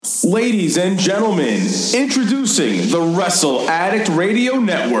Ladies and gentlemen, introducing the Wrestle Addict Radio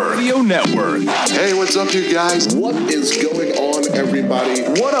Network. Hey, what's up, you guys? What is going on, everybody?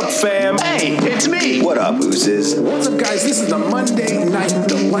 What up, fam? Hey, it's me. What up, Oozes? What's up, guys? This is the Monday Night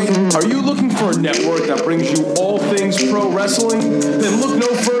Delight. Are you looking for a network that brings you all things pro wrestling? Then look no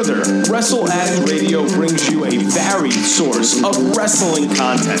further. Wrestle Addict Radio brings you a varied source of wrestling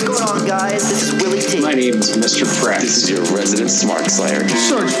content. What's going on, guys? This is Willie T. My name is Mr. Fresh. This is your resident Smart Slayer.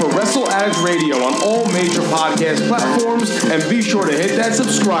 Search for Wrestle Addict Radio on all major podcast platforms and be sure to hit that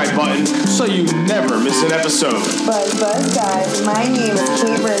subscribe button so you never miss an episode. Buzz, guys. My name is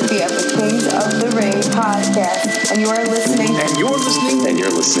Kate Murphy of the Kings of the Ring podcast, and you are listening. And you're listening. And you're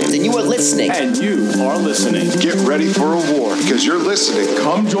listening. And you are listening. And you are listening. Get ready for a war, because you're listening.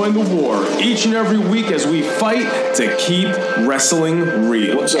 Come join the war each and every week as we fight to keep wrestling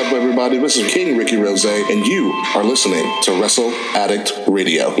real. What's up, everybody? This is King Ricky Rose, and you are listening to Wrestle Addict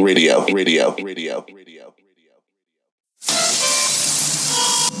Radio.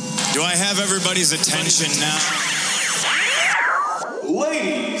 Do I have everybody's attention now?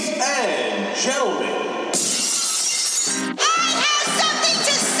 Ladies and gentlemen, I have something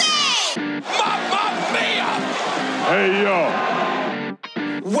to say! Mamma mia! hey yo,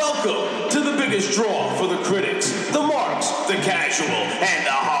 welcome to the biggest draw for the critics, the marks, the casual, and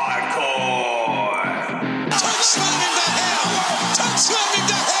the hardcore. Touch slam him to hell! Touch slam him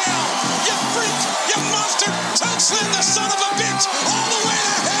to hell! You freak! You monster! Touch slam the son of a bitch! All the way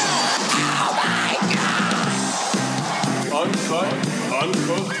to hell! Uncut,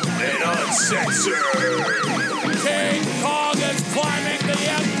 uncooked, and uncensored. King Kong is climbing the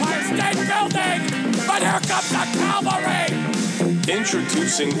Empire State Building, but here comes the cavalry!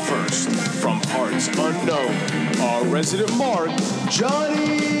 Introducing first, from parts unknown, our resident mark,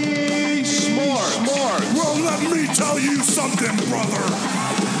 Johnny Smart. Well, let me tell you something, brother.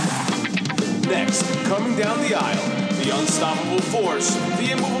 Next, coming down the aisle, the unstoppable force,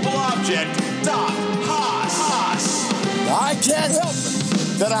 the immovable object, Doc Haas. I can't help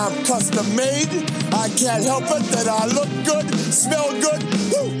it that I'm custom made. I can't help it that I look good, smell good,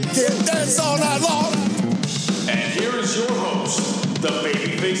 can't dance all night long. And here is your host, the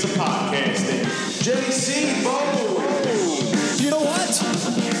babyface of podcasting, JC Bones. You know what?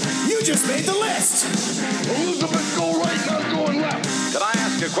 You just made the list. Elizabeth, go right, not going left. Can I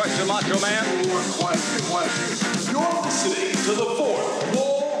ask a question, Macho Man? Question. You're listening to the Fourth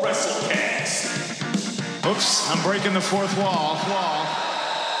Wall WrestleCast. Oops, I'm breaking the fourth wall.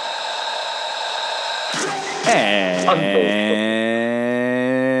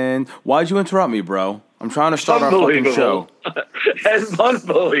 And why'd you interrupt me, bro? I'm trying to start our fucking show. That's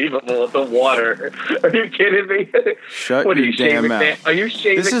unbelievable. The water. Are you kidding me? Shut what are your you, Shane damn McMahon? mouth. Are you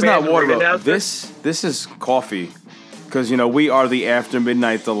Shane This McMahon? is not water, bro. Announcer? This is coffee. Because, we are the After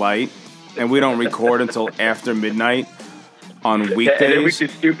Midnight Delight, and we don't record until after midnight on weekdays. And then we do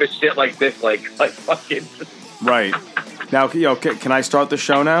stupid shit like this, like fucking. Right. Now, can I start the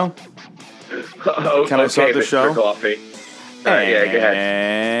show now? Can I start the show? Coffee. Yeah, go ahead.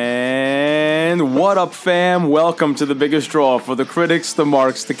 And what up, fam? Welcome to the biggest draw for the critics, the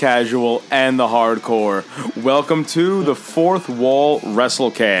marks, the casual, and the hardcore. Welcome to the Fourth Wall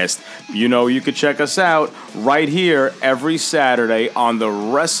WrestleCast. You can check us out right here every Saturday on the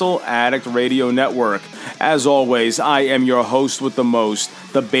Wrestle Addict Radio Network. As always, I am your host with the most,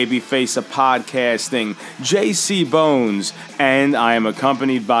 the babyface of podcasting, JC Bones, and I am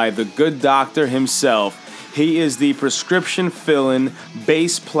accompanied by the good doctor himself. He is the prescription filling,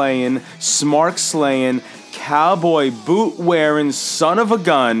 bass playing, smart slaying, cowboy boot wearing son of a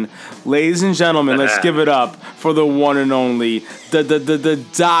gun. Ladies and gentlemen, let's give it up for the one and only, the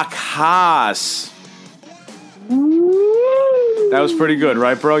Doc Haas. That was pretty good,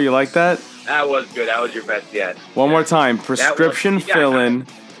 right, bro? You like that? That was good. That was your best yet. One more time. Prescription filling,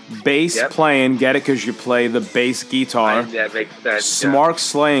 bass playing. Get it because you play the bass guitar. That makes sense. Smart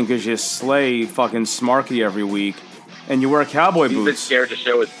slaying because you slay fucking Smarky every week. And you wear cowboy He's been boots. scared to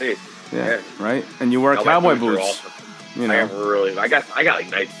show his face. Yeah, right? And you wear No, cowboy my boots. Are boots. awesome. I got like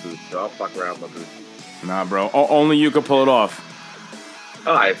nice boots, so I'll fuck around with my boots. Nah, bro. Only you can pull it off.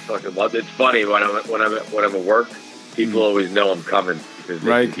 Oh, I fucking love it. It's funny when I'm at work, people always know I'm coming because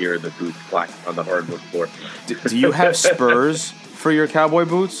they can hear the boots clack on the hardwood floor. Do you have spurs for your cowboy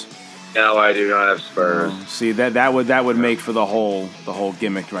boots? No, I do not have spurs. See, that would make for the whole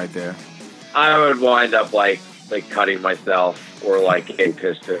gimmick right there. I would wind up like cutting myself or like getting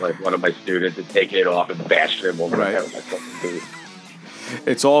pissed at like one of my students and taking it off and bashing him over the head with my fucking boot.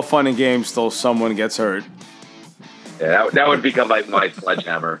 It's all fun and games till someone gets hurt. Yeah, that would become like my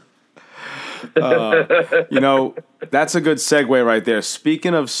sledgehammer. That's a good segue right there.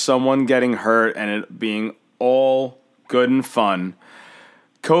 Speaking of someone getting hurt and it being all good and fun,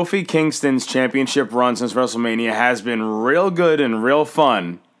 Kofi Kingston's championship run since WrestleMania has been real good and real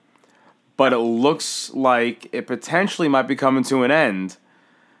fun, but it looks like it potentially might be coming to an end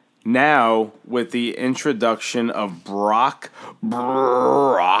now with the introduction of Brock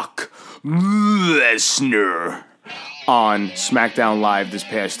Lesnar on SmackDown Live this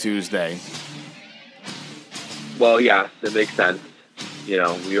past Tuesday. Well, yes, it makes sense.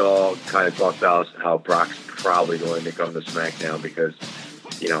 We all kind of talked about how Brock's probably going to come to SmackDown because,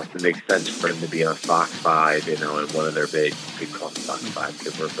 it makes sense for him to be on Fox 5, and one of their big call Fox 5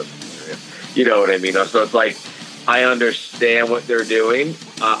 because we're from the area. You know what I mean? So it's like, I understand what they're doing.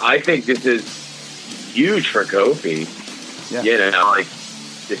 I think this is huge for Kofi. Yeah.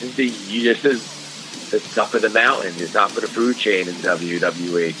 This is the top of the mountain, the top of the food chain in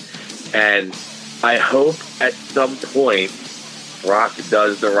WWE. And I hope at some point Brock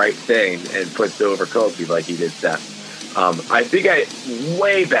does the right thing and puts over Kofi like he did Seth. I think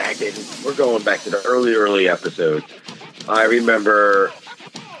way back, and we're going back to the early episodes, I remember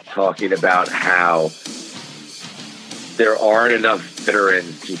talking about how there aren't enough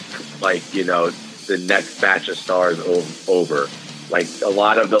veterans to, the next batch of stars over. Like, a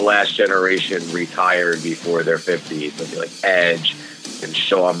lot of the last generation retired before their 50s. Something like Edge and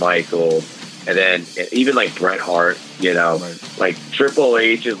Shawn Michaels. And then even like Bret Hart, Right. Like Triple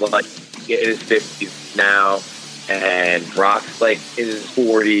H is like in his 50s now. And Brock's like in his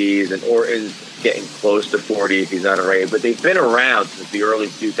 40s, and Orton's getting close to 40 if he's not already. But they've been around since the early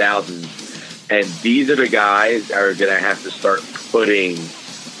 2000s. And these are the guys that are going to have to start putting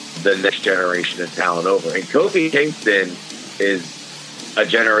the next generation of talent over. And Kofi Kingston is a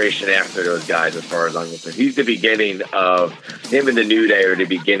generation after those guys, as far as I'm concerned. He's the beginning of him and the New Day, or the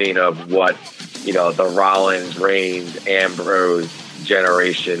beginning of what, the Rollins, Reigns, Ambrose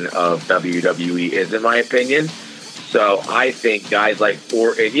generation of WWE is, in my opinion. So I think guys like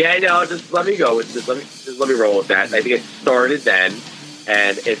Orton, just let me go. Just let me roll with that. I think it started then,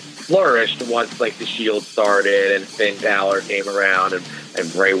 and it flourished once like the Shield started and Finn Balor came around and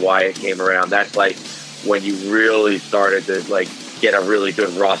Bray Wyatt came around. That's like when you really started to like get a really good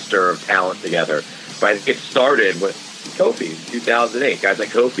roster of talent together. But I think it started with Kofi in 2008, guys like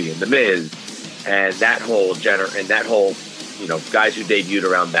Kofi and The Miz, and that whole guys who debuted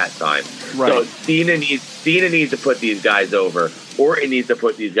around that time. Right. So Cena needs to put these guys over. Orton needs to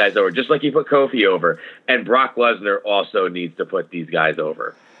put these guys over, just like he put Kofi over. And Brock Lesnar also needs to put these guys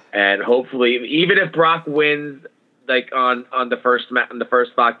over. And hopefully, even if Brock wins, like on the first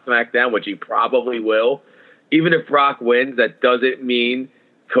Fox SmackDown, which he probably will, even if Brock wins, that doesn't mean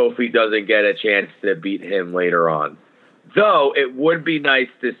Kofi doesn't get a chance to beat him later on. Though it would be nice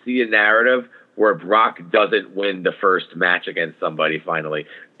to see a narrative where Brock doesn't win the first match against somebody finally.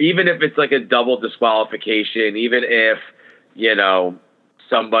 Even if it's like a double disqualification, even if,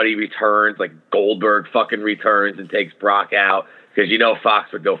 somebody returns, like Goldberg fucking returns and takes Brock out, because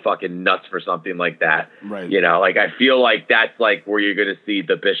Fox would go fucking nuts for something like that. Right. I feel like that's like where you're going to see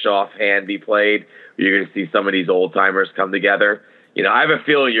the Bischoff hand be played. You're going to see some of these old timers come together. I have a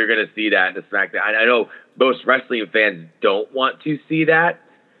feeling you're going to see that in the SmackDown. I know most wrestling fans don't want to see that,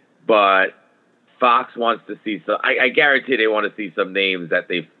 but Fox wants to see some. I guarantee they want to see some names that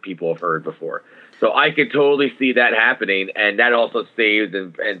people have heard before. So I could totally see that happening, and that also saves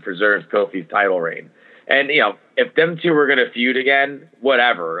and preserves Kofi's title reign. And if them two are going to feud again,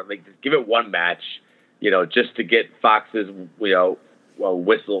 whatever. Like, just give it one match, just to get Fox's whistle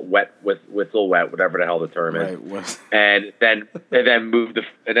wet, whatever the hell the term is, right. and then move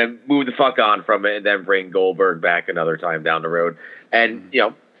the fuck on from it, and then bring Goldberg back another time down the road, and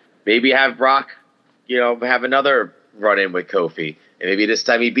maybe have Brock, have another run in with Kofi, and maybe this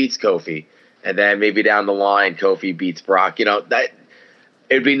time he beats Kofi, and then maybe down the line Kofi beats Brock. That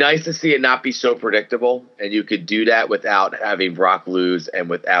it'd be nice to see it not be so predictable, and you could do that without having Brock lose and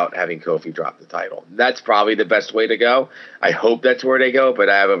without having Kofi drop the title. That's probably the best way to go. I hope that's where they go, but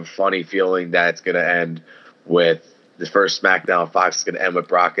I have a funny feeling that it's going to end with the first SmackDown Fox is going to end with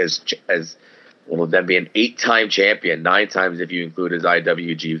Brock as will then be an 8-time champion, 9 times if you include his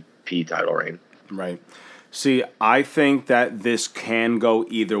IWGP title reign. Right. See, I think that this can go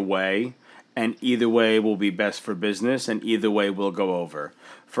either way, and either way will be best for business, and either way will go over.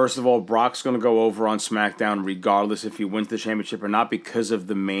 First of all, Brock's going to go over on SmackDown regardless if he wins the championship or not, because of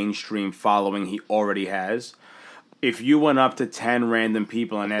the mainstream following he already has. If you went up to 10 random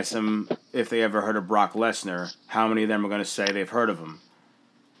people and asked them if they ever heard of Brock Lesnar, how many of them are going to say they've heard of him?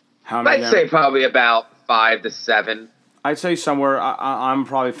 I'd say probably about 5 to 7. I'd say somewhere, I'm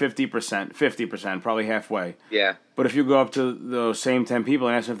probably 50%, probably halfway. Yeah. But if you go up to those same 10 people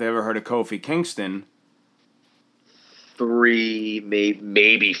and ask them if they ever heard of Kofi Kingston. 3,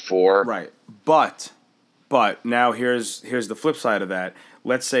 maybe 4. Right. But now here's the flip side of that.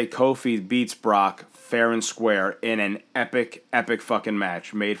 Let's say Kofi beats Brock fair and square in an epic fucking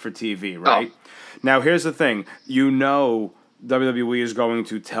match made for TV, right? Oh. Now here's the thing. WWE is going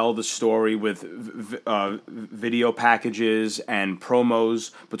to tell the story with video packages and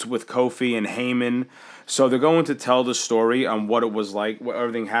promos, but with Kofi and Heyman. So they're going to tell the story on what it was like, what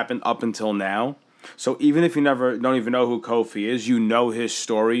everything happened up until now. So even if you don't even know who Kofi is, you know his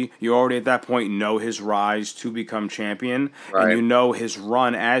story. You already at that point know his rise to become champion, right. And you know his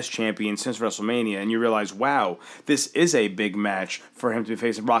run as champion since WrestleMania, and you realize, wow, this is a big match for him to be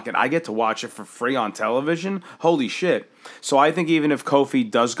facing Brock, and I get to watch it for free on television? Holy shit. So I think even if Kofi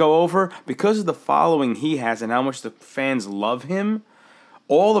does go over, because of the following he has and how much the fans love him,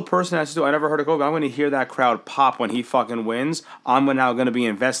 all the person has to do, I never heard of Kofi, I'm going to hear that crowd pop when he fucking wins. I'm now going to be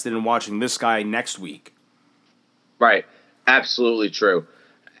invested in watching this guy next week. Right. Absolutely true.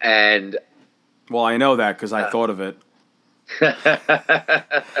 And... Well, I know that because I thought of it.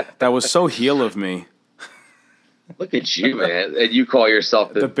 That was so heel of me. Look at you, man. And you call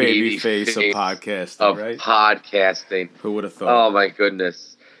yourself the baby face of podcasting, right? Podcasting. Who would have thought? Oh, my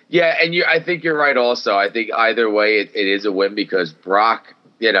goodness. Yeah, and I think you're right also. I think either way it is a win because Brock,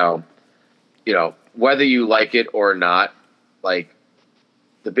 you know, whether you like it or not, like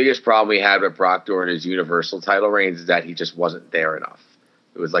the biggest problem we had with Brock during his Universal title reigns is that he just wasn't there enough.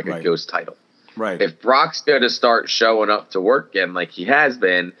 It was like a ghost title. Right. If Brock's going to start showing up to work again like he has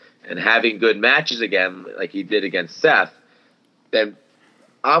been and having good matches again like he did against Seth, then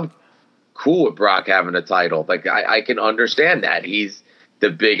I'm cool with Brock having a title. Like I can understand that. He's the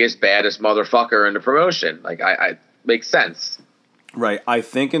biggest, baddest motherfucker in the promotion. Like, I makes sense. Right. I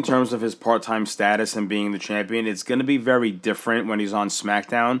think in terms of his part-time status and being the champion, it's going to be very different when he's on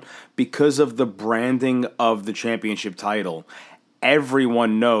SmackDown because of the branding of the championship title.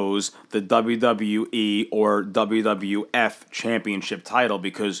 Everyone knows the WWE or WWF championship title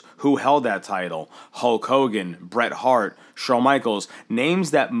because who held that title? Hulk Hogan, Bret Hart, Shawn Michaels,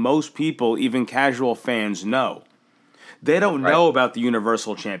 names that most people, even casual fans, know. They don't know about the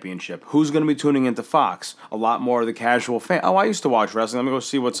Universal Championship. Who's going to be tuning into Fox? A lot more of the casual fan. Oh, I used to watch wrestling. Let me go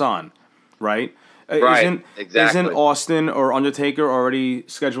see what's on. Right? Right, exactly. Isn't Austin or Undertaker already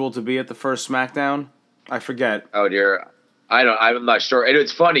scheduled to be at the first SmackDown? I forget. Oh, dear. I'm not sure. And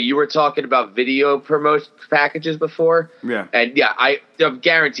it's funny. You were talking about video promotion packages before. Yeah. And, yeah, I'm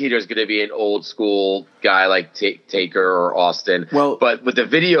guaranteed there's going to be an old school guy like Taker or Austin. Well, but with the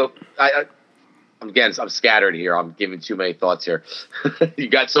video... I'm scattered here. I'm giving too many thoughts here. You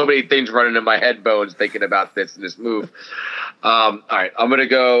got so many things running in my head bones thinking about this move. All right, I'm going to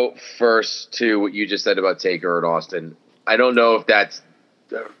go first to what you just said about Taker and Austin. I don't know if that's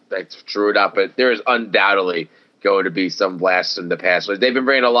true or not, but there is undoubtedly going to be some blasts in the past. They've been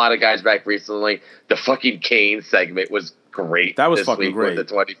bringing a lot of guys back recently. The fucking Kane segment was great. That was fucking great. With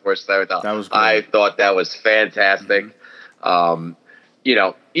the 24/7. That was great. I thought that was fantastic. Mm-hmm.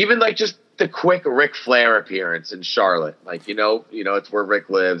 Even like just the quick Ric Flair appearance in Charlotte. Like, it's where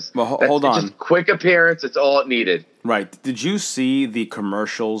Rick lives. Well, hold on. Just quick appearance. It's all it needed. Right. Did you see the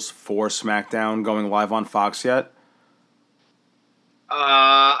commercials for SmackDown going live on Fox yet?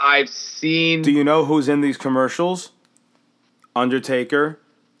 I've seen... Do you know who's in these commercials? Undertaker,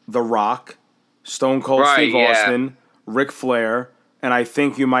 The Rock, Stone Cold Steve Austin, Ric Flair, and I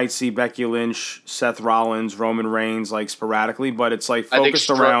think you might see Becky Lynch, Seth Rollins, Roman Reigns, like sporadically, but it's like focused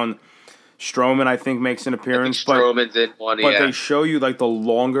around... Strowman, I think, makes an appearance. Strowman's in one, but they show you, like, the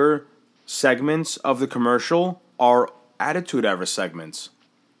longer segments of the commercial are Attitude Era segments.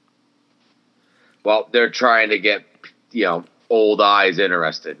 Well, they're trying to get, old eyes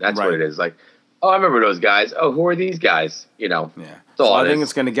interested. That's what it is. Like, oh, I remember those guys. Oh, who are these guys? Yeah. So I think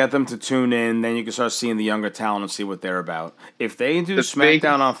it's going to get them to tune in. Then you can start seeing the younger talent and see what they're about. If they do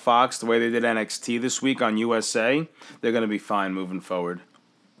SmackDown on Fox the way they did NXT this week on USA, they're going to be fine moving forward.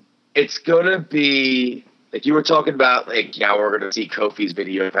 It's going to be, like you were talking about, like, we're going to see Kofi's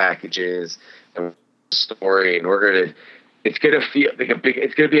video packages and story, and it's going to feel like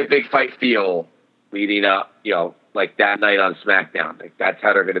it's going to be a big fight feel leading up, like that night on SmackDown. Like, that's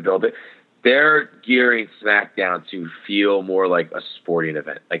how they're going to build it. They're gearing SmackDown to feel more like a sporting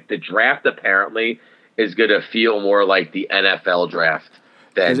event. Like, the draft apparently is going to feel more like the NFL draft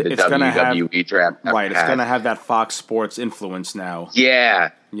than the WWE draft. Right, it's going to have that Fox Sports influence now.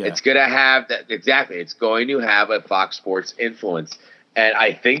 Yeah. It's going to have that. Exactly. It's going to have a Fox Sports influence. And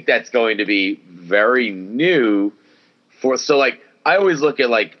I think that's going to be very new So like I always look at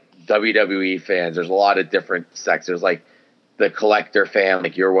like WWE fans. There's a lot of different sects. There's like the collector fan,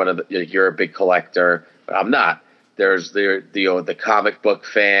 like you're a big collector, but I'm not. There's the comic book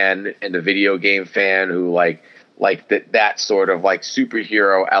fan and the video game fan who like that sort of like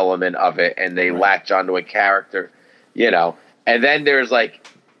superhero element of it, and they latch onto a character, And then there's like,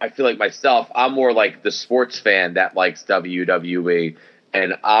 I feel like myself, I'm more like the sports fan that likes WWE,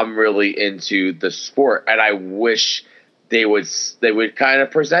 and I'm really into the sport, and I wish they would kind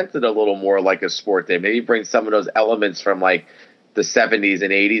of present it a little more like a sport. They maybe bring some of those elements from like the 70s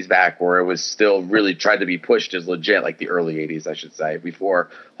and 80s back, where it was still really tried to be pushed as legit, like the early 80s, I should say, before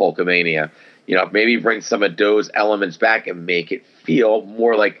Hulkamania. Maybe bring some of those elements back and make it feel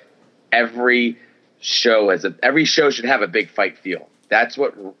more like every show should have a big fight feel. That's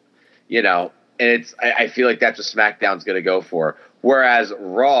what, and I feel like that's what SmackDown's going to go for. Whereas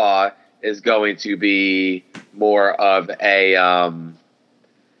Raw is going to be more of a,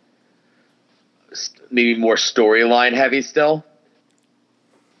 maybe more storyline heavy still.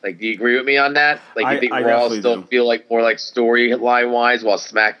 Like, do you agree with me on that? Like, you think Raw still feel like more like storyline wise, while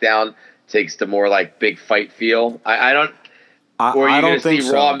SmackDown takes the more like big fight feel? I don't. Or are you going to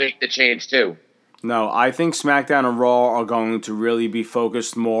see Raw make the change too? No, I think SmackDown and Raw are going to really be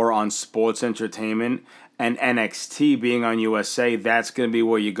focused more on sports entertainment, and NXT being on USA, that's going to be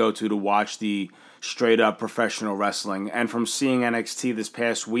where you go to watch the straight up professional wrestling. And from seeing NXT this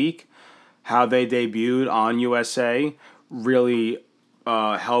past week, how they debuted on USA really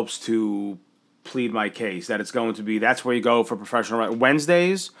helps to plead my case that it's going to be, that's where you go for professional wrestling.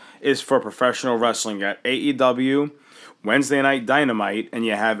 Wednesdays is for professional wrestling at AEW, Wednesday Night Dynamite, and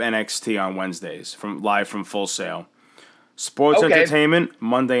you have NXT on Wednesdays live from Full Sail. Sports entertainment,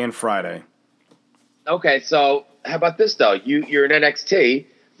 Monday and Friday. Okay, so how about this though? You're in NXT,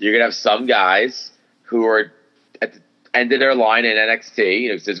 you're gonna have some guys who are at the end of their line in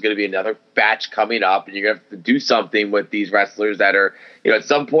NXT. There's going to be another batch coming up, and you're going to have to do something with these wrestlers that are, at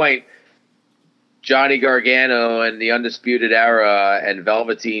some point, Johnny Gargano and the Undisputed Era and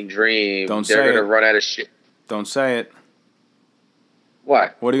Velveteen Dream, they're going to run out of shit. Don't say it.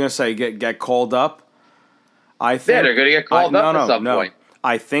 What? What are you going to say? Get called up? I think they're going to get called up at some point.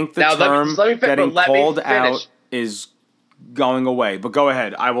 I think the term getting called out is going away. But go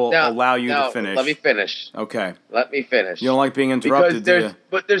ahead. I will allow you to finish. Let me finish. Okay. Let me finish. You don't like being interrupted, do you?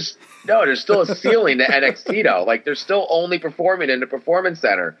 But there's still a ceiling to NXT, though. Like, they're still only performing in the Performance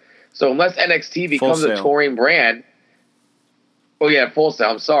Center. So unless NXT becomes a touring brand... Oh, yeah, Full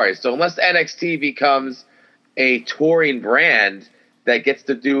Sail. I'm sorry. So unless NXT becomes a touring brand that gets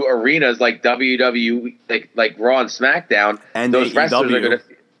to do arenas like WWE, like Raw and SmackDown, and those AEW. wrestlers are going to...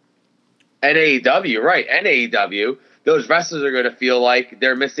 And AEW, right. And AEW... those wrestlers are going to feel like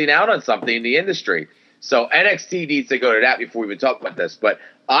they're missing out on something in the industry. So NXT needs to go to that before we even talk about this. But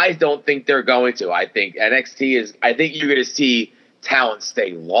I don't think they're going to. I think NXT is – I think you're going to see talent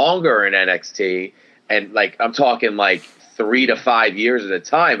stay longer in NXT. And, I'm talking 3 to 5 years at a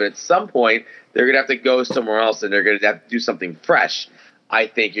time. But at some point, they're going to have to go somewhere else, and they're going to have to do something fresh. I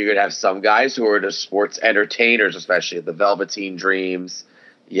think you're going to have some guys who are the sports entertainers, especially the Velveteen Dreams,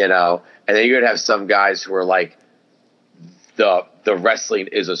 And then you're going to have some guys who are the wrestling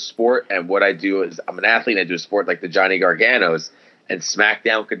is a sport, and what I do is I'm an athlete and I do a sport, like the Johnny Garganos, and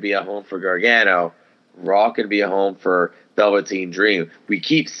SmackDown could be a home for Gargano, Raw could be a home for Velveteen Dream. We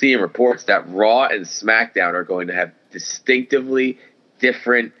keep seeing reports that Raw and SmackDown are going to have distinctively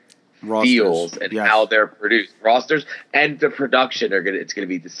different feels and how they're produced. Rosters and the production it's going to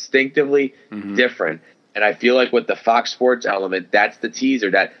be distinctively different. And I feel like with the Fox Sports element, that's the teaser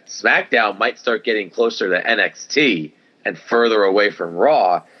that SmackDown might start getting closer to NXT and further away from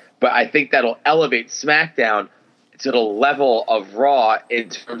Raw. But I think that'll elevate SmackDown to the level of Raw in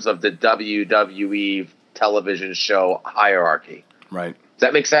terms of the WWE television show hierarchy. Right. Does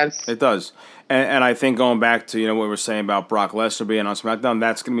that make sense? It does. And I think going back to what we were saying about Brock Lesnar being on SmackDown,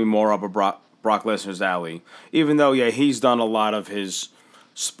 that's going to be more up a Brock Lesnar's alley. Even though, he's done a lot of his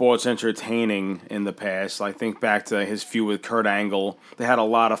sports entertaining in the past. I think back to his feud with Kurt Angle. They had a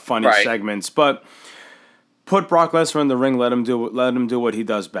lot of funny segments. But put Brock Lesnar in the ring, let him do what he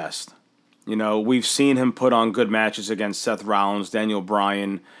does best. We've seen him put on good matches against Seth Rollins, Daniel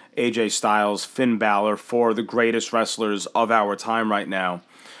Bryan, AJ Styles, Finn Balor, 4 of the greatest wrestlers of our time right now.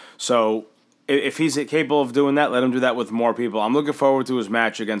 So if he's capable of doing that, let him do that with more people. I'm looking forward to his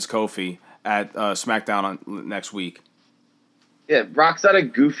match against Kofi at SmackDown next week. Yeah, Brock's not a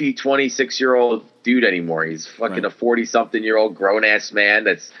goofy 26-year-old dude anymore. He's fucking a 40-something-year-old grown-ass man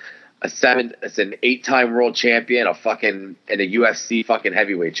that's an 8-time world champion, and a UFC fucking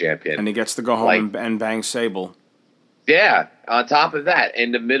heavyweight champion. And he gets to go home and bang Sable. Yeah. On top of that,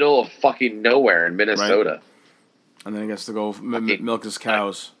 in the middle of fucking nowhere in Minnesota. Right. And then he gets to go milk his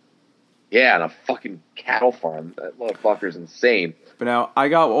cows. Yeah, on a fucking cattle farm. That motherfucker's insane. But now, I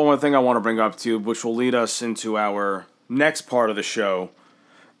got one more thing I want to bring up to you, which will lead us into our next part of the show.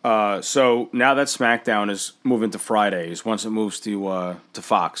 So now that SmackDown is moving to Fridays, once it moves to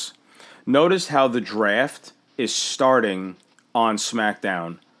Fox, notice how the draft is starting on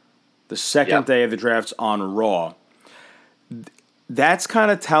SmackDown. The second day of the draft's on Raw. That's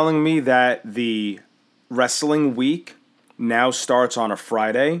kind of telling me that the wrestling week now starts on a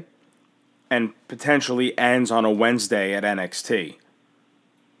Friday and potentially ends on a Wednesday at NXT.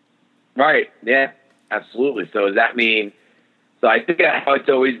 Right, yeah, absolutely. So does that mean... So I think how it's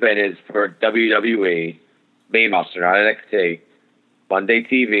always been is for WWE, main roster, not NXT, Monday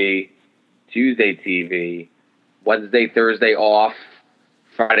TV, Tuesday TV, Wednesday, Thursday off,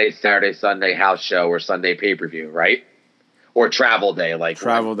 Friday, Saturday, Sunday house show, or Sunday pay-per-view, right? Or travel day, like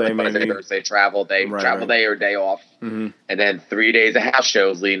travel day, Wednesday, maybe. Thursday, travel day, day or day off, mm-hmm. and then 3 days of house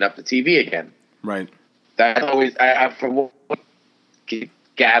shows leading up to TV again. Right. That's always from what I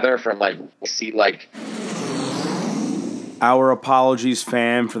gather from see. Our apologies,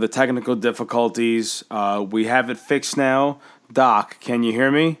 fam, for the technical difficulties. We have it fixed now. Doc, can you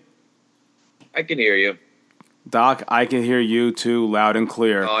hear me? I can hear you. Doc, I can hear you too, loud and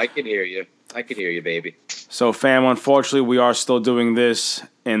clear. Oh, I can hear you. I can hear you, baby. So, fam, unfortunately, we are still doing this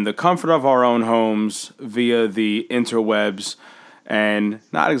in the comfort of our own homes via the interwebs, and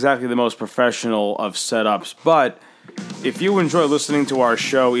not exactly the most professional of setups. But if you enjoy listening to our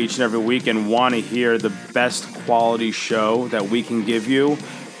show each and every week and want to hear the best quality show that we can give you,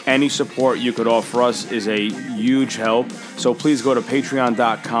 any support you could offer us is a huge help. So please go to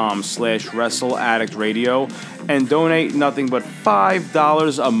patreon.com/WrestleAddictRadio and donate nothing but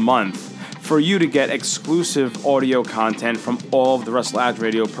 $5 a month for you to get exclusive audio content from all of the Wrestle Addict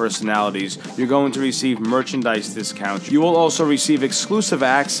Radio personalities. You're going to receive merchandise discounts. You will also receive exclusive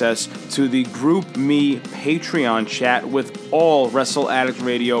access to the Group Me Patreon chat with all Wrestle Addict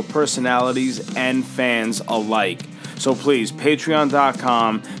Radio personalities and fans alike. So please,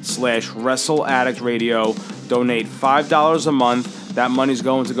 patreon.com/WrestleAddictRadio. Donate $5 a month. That money's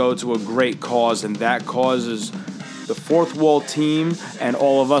going to go to a great cause, and that cause is the Fourth Wall team and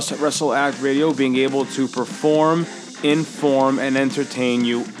all of us at Wrestle Addict Radio being able to perform, inform, and entertain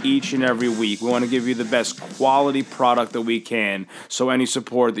you each and every week. We want to give you the best quality product that we can, so any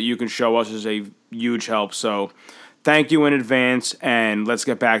support that you can show us is a huge help. So thank you in advance, and let's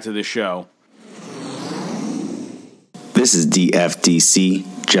get back to the show. This is DFDC,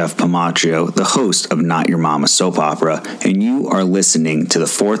 Jeff Pamatrio, the host of Not Your Mama Soap Opera, and you are listening to the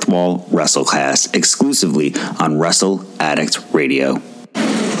Fourth Wall WrestleCast exclusively on Wrestle Addict Radio.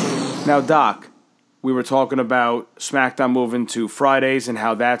 Now, Doc, we were talking about SmackDown moving to Fridays and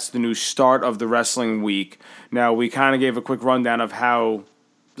how that's the new start of the wrestling week. Now, we kind of gave a quick rundown of how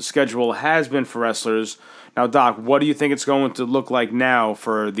the schedule has been for wrestlers. Now, Doc, what do you think it's going to look like now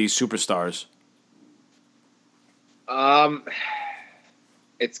for these superstars?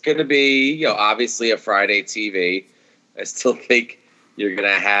 It's going to be, obviously a Friday TV. I still think you're going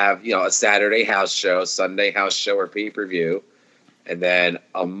to have, a Saturday house show, Sunday house show or pay-per-view, and then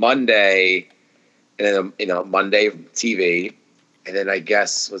a Monday, and then, Monday TV, and then I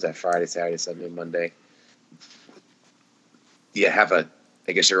guess, was that Friday, Saturday, Sunday, Monday? Do you have a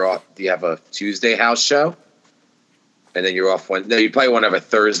Tuesday house show? And then you're off Wednesday. No, you probably won't have a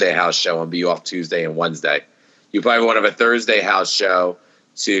Thursday house show and be off Tuesday and Wednesday. You probably won't have a Thursday house show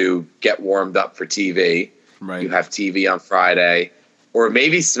to get warmed up for TV. Right. You have TV on Friday. Or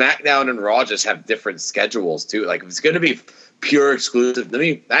maybe SmackDown and Raw just have different schedules, too. Like, if it's going to be pure exclusive,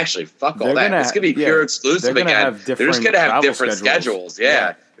 fuck all that. It's going to be pure exclusive again. They're just going to have different schedules. Yeah.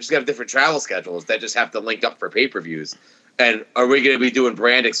 They're just going to have different travel schedules that just have to link up for pay-per-views. And are we going to be doing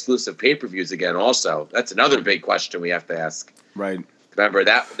brand exclusive pay-per-views again also? That's another big question we have to ask. Right. Remember,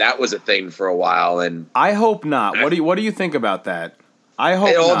 that was a thing for a while. And I hope not. What do you think about that? I hope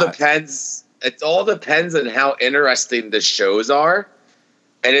it all not. Depends. It all depends on how interesting the shows are.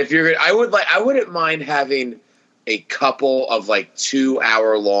 And if I wouldn't mind having a couple of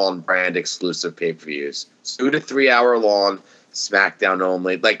 2-hour long brand exclusive pay-per-views, 2 to 3 hour long SmackDown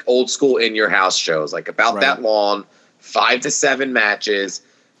only, like old school in your house shows, that long, 5 to 7 matches.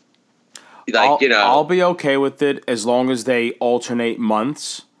 I'll be okay with it as long as they alternate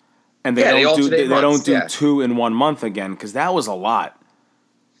months, and they don't do 2 in 1 month again, because that was a lot.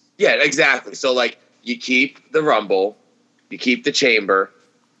 Yeah, exactly. So you keep the Rumble, you keep the Chamber.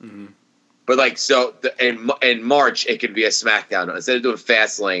 Mm-hmm. But in March, it could be a SmackDown instead of doing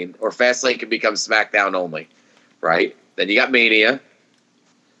Fastlane, or Fastlane can become SmackDown only. right? Then you got Mania,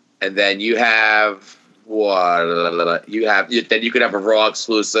 and then you have then you could have a Raw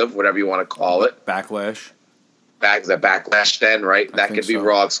exclusive, whatever you want to call it. Backlash. Is that Backlash then, right? That could be so.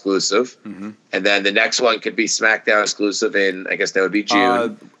 Raw exclusive. Mm-hmm. And then the next one could be SmackDown exclusive in, I guess that would be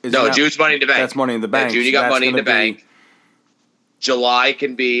June. June's Money in the Bank. That's Money in the Bank. June you got Money in the Bank. July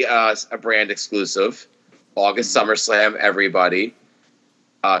can be a brand exclusive. August, SummerSlam, everybody.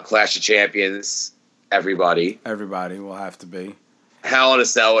 Clash of Champions, everybody. Everybody will have to be. Hell in a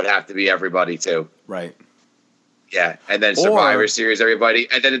Cell would have to be everybody, too. Right. Yeah, and then Survivor Series, everybody.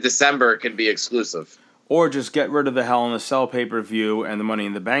 And then in December, it can be exclusive. Or just get rid of the Hell in a Cell pay-per-view and the Money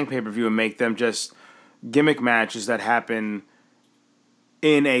in the Bank pay-per-view and make them just gimmick matches that happen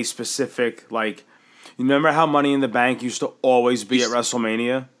in a specific, like, you remember how Money in the Bank used to always be at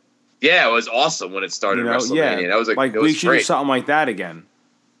WrestleMania? Yeah, it was awesome when it started at WrestleMania. Yeah. That was we should do something like that again.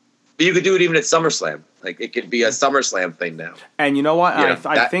 But you could do it even at SummerSlam. Like, it could be a SummerSlam thing now. And you know what?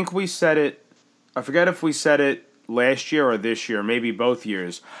 I think we said it, I forget if we said it last year or this year, maybe both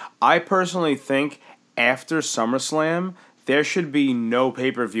years. I personally think after SummerSlam, there should be no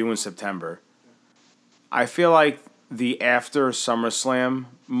pay-per-view in September. I feel like the after SummerSlam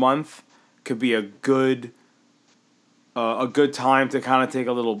month could be a good time to kind of take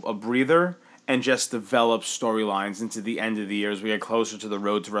a breather and just develop storylines into the end of the year as we get closer to the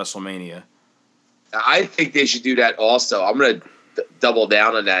road to WrestleMania. I think they should do that also. I'm going to double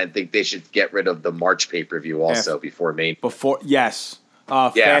down on that and think they should get rid of the March pay-per-view also before Mania. Yes.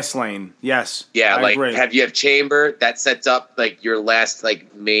 Fastlane, yes. Yeah, I agree. You have Chamber that sets up like your last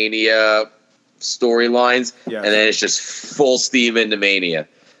like Mania storylines, and then it's just full steam into Mania.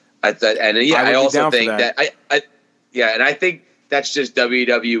 I also think that I think that's just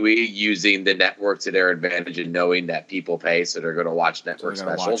WWE using the network to their advantage and knowing that people pay, so they're going to watch network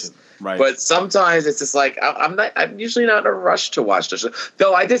specials. Right. But sometimes it's just like I'm usually not in a rush to watch the show.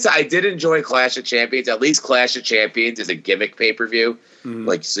 Though I did enjoy Clash of Champions. At least Clash of Champions is a gimmick pay-per-view. Mm-hmm.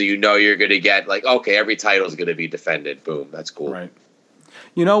 Like, so you're going to get like, okay, every title is going to be defended. Boom, that's cool. Right.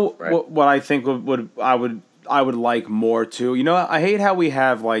 You know what I think I would like more too. You know, I hate how we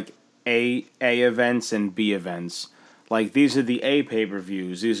have like A events and B events. Like, these are the A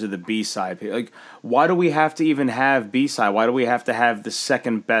pay-per-views. These are the B-side. Like, why do we have to even have B-side? Why do we have to have the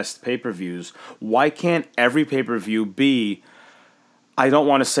second best pay-per-views? Why can't every pay-per-view be, I don't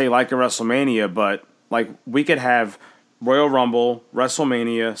want to say like a WrestleMania, but like we could have Royal Rumble,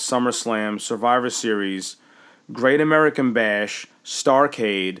 WrestleMania, SummerSlam, Survivor Series, Great American Bash,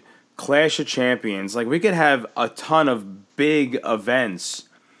 Starrcade, Clash of Champions. Like, we could have a ton of big events,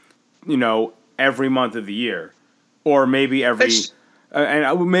 you know, every month of the year. Or maybe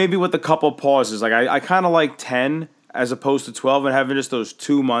maybe with a couple pauses. Like, I kind of like 10 as opposed to 12 and having just those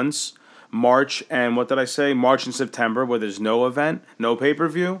 2 months, March and what did I say? March and September, where there's no event, no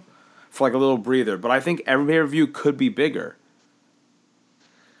pay-per-view, for like a little breather. But I think every pay-per-view could be bigger.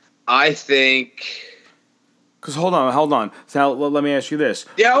 I think... Because hold on. So let me ask you this.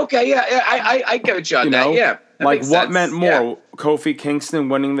 Yeah, okay, yeah. I get you on that, yeah. That like, what meant more? Yeah. Kofi Kingston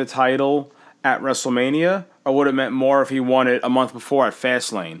winning the title at WrestleMania? Or would it meant more if he won it a month before at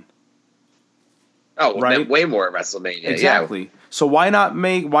Fastlane? Oh, it meant way more at WrestleMania. Exactly. Yeah. So why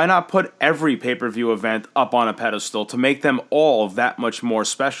not put every pay-per-view event up on a pedestal to make them all that much more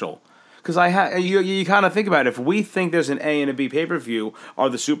special? Because you kind of think about it. If we think there's an A and a B pay-per-view, are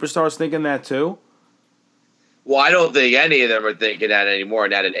the superstars thinking that too? Well, I don't think any of them are thinking that anymore.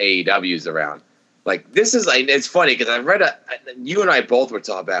 Now that AEW's around. Like, this is like, it's funny because you and I both were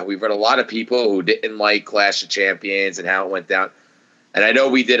talking about, we've read a lot of people who didn't like Clash of Champions and how it went down. And I know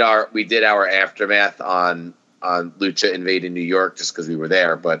we did our aftermath on Lucha Invading New York just because we were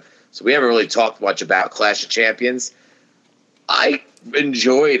there. But so we haven't really talked much about Clash of Champions. I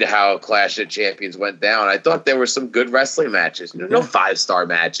enjoyed how Clash of Champions went down. I thought there were some good wrestling matches. No 5-star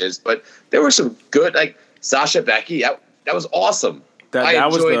matches, but there were some good, like Sasha Becky. That was awesome. I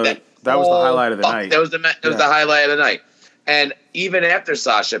enjoyed that. That was the highlight of the night. That was the highlight of the night. And even after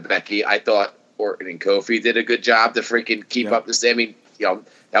Sasha Becky, I thought Orton and Kofi did a good job to freaking keep up the same. I mean, you know,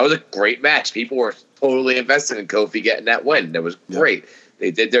 that was a great match. People were totally invested in Kofi getting that win. That was great.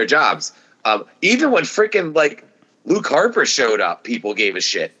 They did their jobs. Even when freaking like Luke Harper showed up, people gave a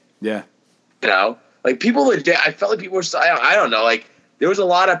shit. Yeah. You know, like I felt like people were. I don't know. Like, there was a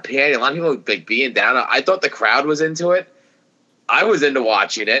lot of panic. A lot of people like being down. I thought the crowd was into it. I was into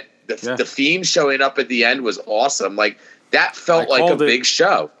watching it. The Fiend showing up at the end was awesome. Like, that felt like a big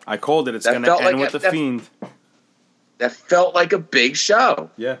show. I called it. It's going to end with the Fiend. That felt like a big show.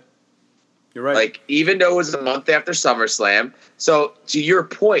 Yeah. You're right. Like, even though it was a month after SummerSlam, so to your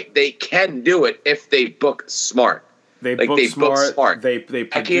point, they can do it if they book smart. They book smart. They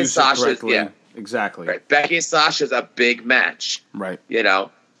produce it correctly. Yeah. Exactly. Right. Becky and Sasha's a big match. Right. You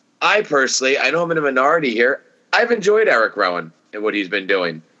know, I personally, I know I'm in a minority here. I've enjoyed Eric Rowan and what he's been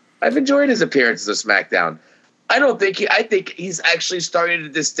doing. I've enjoyed his appearances of SmackDown. I think he's actually starting to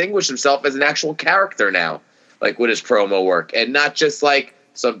distinguish himself as an actual character now, like with his promo work, and not just like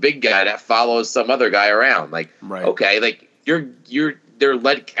some big guy that follows some other guy around. Like, okay, like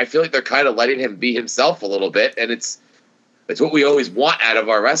I feel like they're kind of letting him be himself a little bit, and it's what we always want out of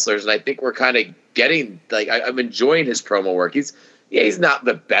our wrestlers, and I think we're kind of getting, like, I'm enjoying his promo work. He's not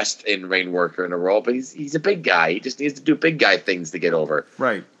the best in-ring worker in the world, but he's a big guy. He just needs to do big guy things to get over.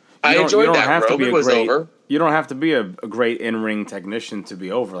 Right. I enjoyed that. Roman was over. You don't have to be a great in-ring technician to be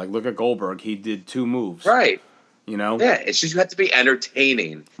over. Like, look at Goldberg. He did 2 moves. Right. You know? Yeah, it's just you have to be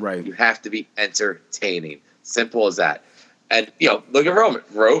entertaining. Right. You have to be entertaining. Simple as that. And, you know, look at Roman.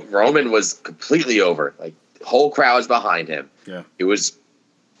 Roman was completely over. Like, the whole crowd was behind him. Yeah.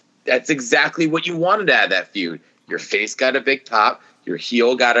 That's exactly what you wanted out of that feud. Your face got a big pop. Your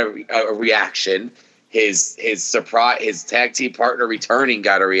heel got a reaction. His tag team partner returning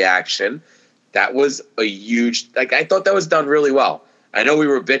got a reaction. That was a huge, like, I thought that was done really well. I know we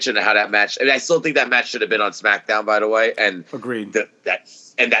were bitching at how that match, and I still think that match should have been on SmackDown, by the way. And agreed.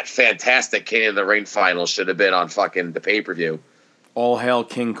 That fantastic King of the Ring final should have been on fucking the pay-per-view. All hail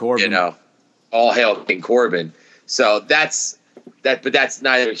King Corbin. You know, all hail King Corbin. So but that's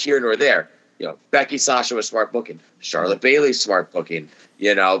neither here nor there. You know, Becky, Sasha was smart booking. Charlotte Bayley, smart booking.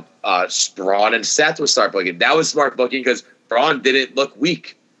 You know, Braun and Seth was smart booking. That was smart booking because Braun didn't look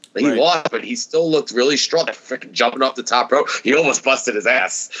weak. He lost, but he still looked really strong. Freaking jumping off the top rope, he almost busted his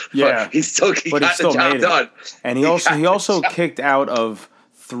ass. Yeah, but he got the job done. And he also kicked out of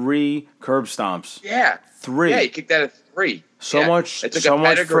 3 curb stomps. Yeah, 3. Yeah, he kicked out of 3. So much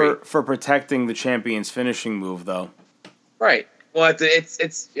for protecting the champion's finishing move, though. Right. Well,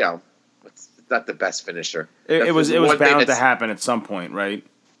 it's you know, it's not the best finisher. It was bound to happen at some point, right?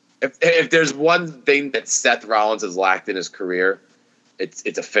 If there's one thing that Seth Rollins has lacked in his career,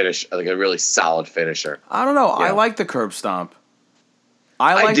 it's a finish, like a really solid finisher. I don't know. Yeah. I like the curb stomp.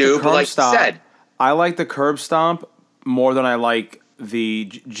 I do, but like you said, I like the curb stomp more than I like the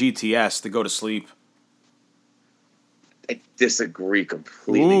GTS, to go to sleep. I disagree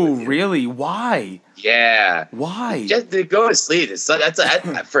completely. Ooh, with you. Really? Why? Yeah. Why? Just to go to sleep.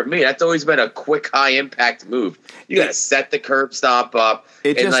 For me, that's always been a quick, high impact move. You got to set the curb stomp up.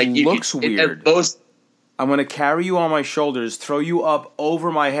 It just looks weird. I'm going to carry you on my shoulders, throw you up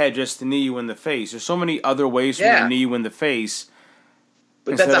over my head just to knee you in the face. There's so many other ways for me to knee you in the face.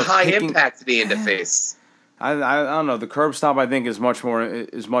 But that's a high impact knee in the face. I don't know. The curb stomp, I think, is much more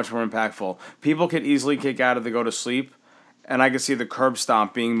impactful. People could easily kick out of the go to sleep, and I could see the curb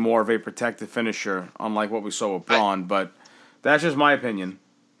stomp being more of a protective finisher, unlike what we saw with Braun. But that's just my opinion.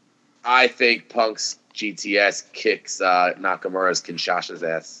 I think Punk's GTS kicks Nakamura's Kinshasa's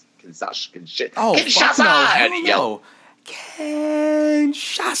ass. Kinshasa! No.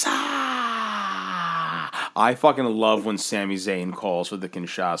 Kinshasa! I fucking love when Sami Zayn calls for the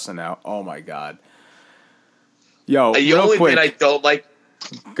Kinshasa now. Oh my god. Yo, the only thing I don't like.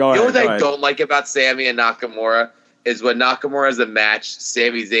 Go ahead. The only thing I don't like about Sami and Nakamura is when Nakamura has a match,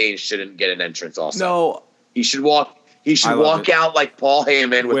 Sami Zayn shouldn't get an entrance. Also, no, he should walk. He should walk out like Paul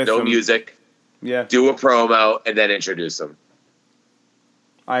Heyman with no music. Yeah, do a promo and then introduce him.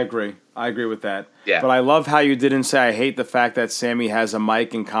 I agree with that. Yeah. But I love how you didn't say I hate the fact that Sami has a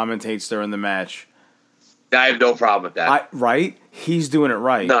mic and commentates during the match. I have no problem with that. Right? He's doing it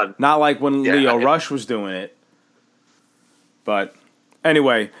right. None. Not like when Leo Rush was doing it. But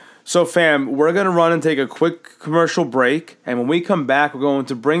anyway, so fam, we're going to run and take a quick commercial break. And when we come back, we're going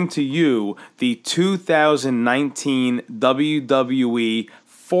to bring to you the 2019 WWE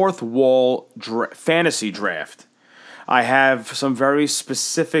Fourth Wall Fantasy Draft. I have some very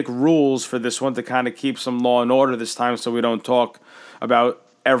specific rules for this one to kind of keep some law and order this time so we don't talk about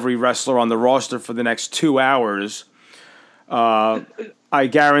every wrestler on the roster for the next 2 hours. I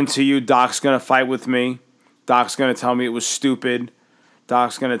guarantee you Doc's going to fight with me. Doc's going to tell me it was stupid.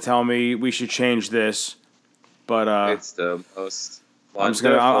 Doc's going to tell me we should change this. But it's the most I'm just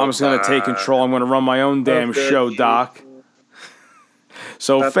going to take control. I'm going to run my own damn show, Doc.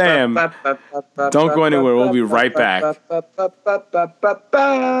 So, fam, don't go anywhere. We'll be right back.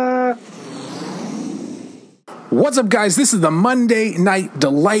 What's up, guys? This is the Monday Night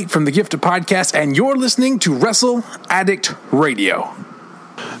Delight from the Gifted Podcast, and you're listening to Wrestle Addict Radio.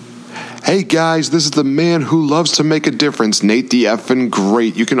 Hey guys, this is the man who loves to make a difference, Nate the Effin'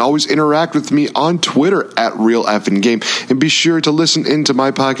 Great. You can always interact with me on Twitter at RealEffingGame, and be sure to listen into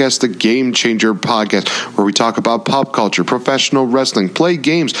my podcast, The Game Changer Podcast, where we talk about pop culture, professional wrestling, play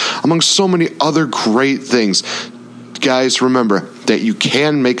games, among so many other great things. Guys, remember that you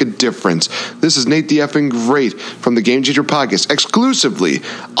can make a difference. This is Nate the Effin' Great from the Game Changer Podcast, exclusively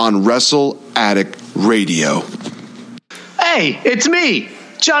on Wrestle Addict Radio. Hey, it's me,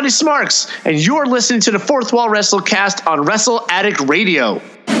 Johnny Smarks, and you're listening to the Fourth Wall WrestleCast on Wrestle Addict Radio.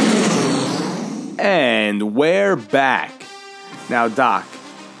 And we're back. Now, Doc,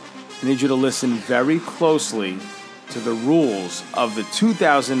 I need you to listen very closely to the rules of the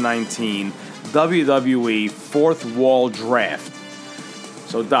 2019 WWE Fourth Wall Draft.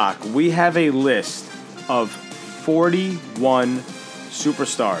 So, Doc, we have a list of 41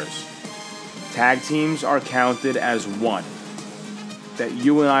 superstars. Tag teams are counted as one that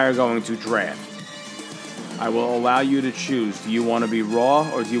you and I are going to draft. I will allow you to choose. Do you want to be Raw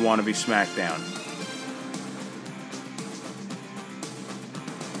or do you want to be SmackDown?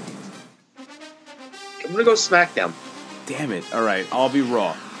 I'm going to go SmackDown. Damn it. All right, I'll be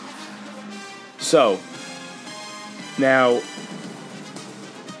Raw. So, now,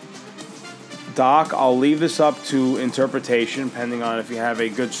 Doc, I'll leave this up to interpretation, depending on if you have a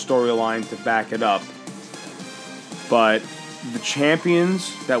good storyline to back it up. But the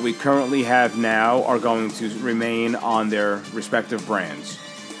champions that we currently have now are going to remain on their respective brands.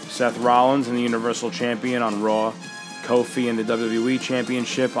 Seth Rollins and the Universal Champion on Raw. Kofi and the WWE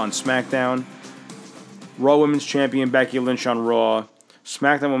Championship on SmackDown. Raw Women's Champion Becky Lynch on Raw.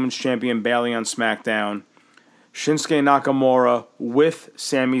 SmackDown Women's Champion Bayley on SmackDown. Shinsuke Nakamura with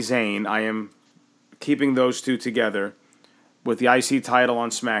Sami Zayn. I am keeping those two together with the IC title on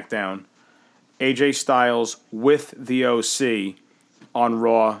SmackDown. AJ Styles with the OC on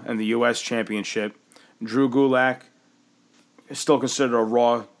Raw and the US Championship. Drew Gulak is still considered a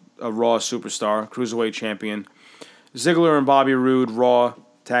Raw superstar, Cruiserweight Champion. Ziggler and Bobby Roode, Raw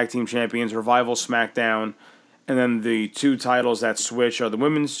Tag Team Champions. Revival SmackDown. And then the two titles that switch are the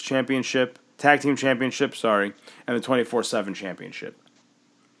Women's Championship, Tag Team Championship, and the 24/7 Championship.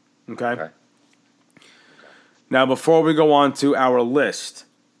 Okay? Now, before we go on to our list,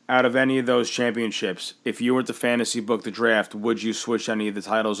 out of any of those championships, if you were to fantasy book the draft, would you switch any of the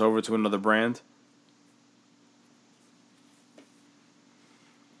titles over to another brand?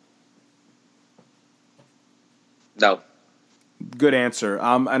 No. Good answer.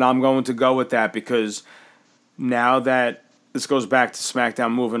 And I'm going to go with that because now that this goes back to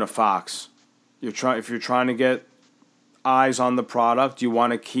SmackDown moving to Fox, if you're trying to get eyes on the product, you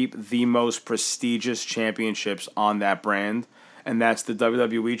want to keep the most prestigious championships on that brand, and that's the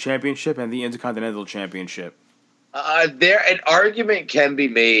WWE Championship and the Intercontinental Championship. An argument can be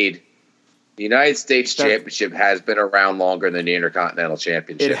made. The United States Championship has been around longer than the Intercontinental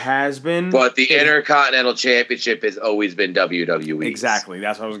Championship. It has been. But the Intercontinental Championship has always been WWE. Exactly.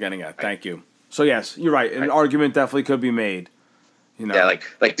 That's what I was getting at. Thank you. So, yes, you're right. An argument definitely could be made. You know? Yeah,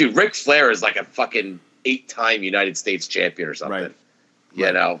 like, dude, Ric Flair is like a fucking 8-time United States champion or something. Right.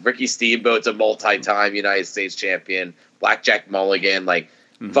 You know, Ricky Steamboat's a multi-time United States champion. Blackjack Mulligan,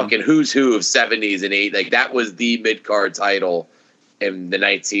 fucking who's who of 70s and 80s. Like, that was the mid-card title in the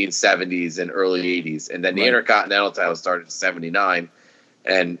 1970s and early 80s. And then the Intercontinental title started in 79.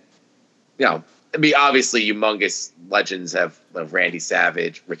 And, you know, I mean, obviously, humongous legends have Randy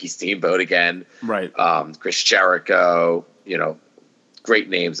Savage, Ricky Steamboat again. Right. Chris Jericho, you know, great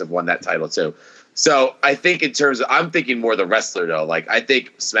names have won that title too. So I think in terms of, I'm thinking more the wrestler though. Like, I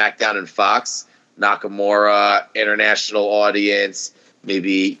think SmackDown and Fox, Nakamura, international audience,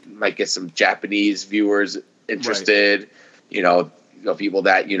 maybe might get some Japanese viewers interested. Right. You know, people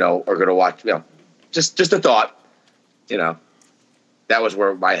that, you know, are going to watch, you know, just a thought, you know. That was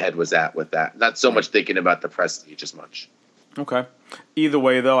where my head was at with that. Not so much thinking about the prestige as much. Okay. Either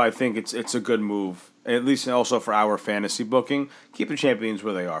way, though, I think it's a good move, at least also for our fantasy booking. Keep the champions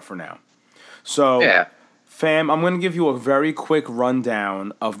where they are for now. So, yeah. Fam, I'm going to give you a very quick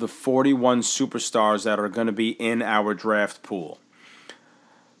rundown of the 41 superstars that are going to be in our draft pool.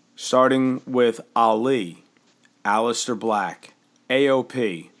 Starting with Ali, Aleister Black,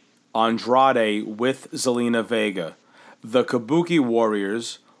 AOP, Andrade with Zelina Vega, the Kabuki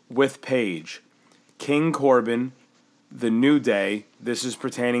Warriors with Paige, King Corbin, The New Day. This is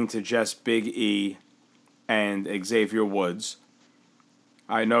pertaining to just Big E and Xavier Woods.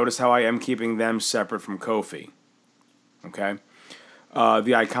 I notice how I am keeping them separate from Kofi. Okay.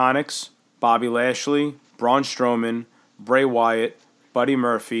 The Iconics, Bobby Lashley, Braun Strowman, Bray Wyatt, Buddy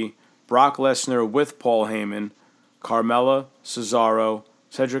Murphy, Brock Lesnar with Paul Heyman, Carmella, Cesaro,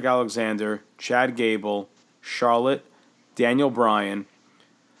 Cedric Alexander, Chad Gable, Charlotte, Daniel Bryan,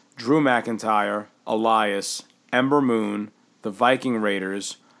 Drew McIntyre, Elias, Ember Moon, the Viking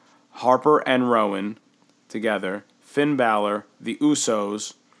Raiders, Harper and Rowan together, Finn Balor, the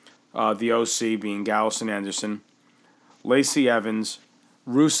Usos, the OC being Gallows and Anderson, Lacey Evans,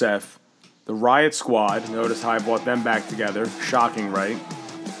 Rusev, the Riot Squad. Notice how I brought them back together. Shocking, right?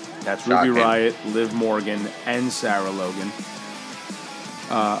 That's Ruby Riott, Liv Morgan, and Sarah Logan.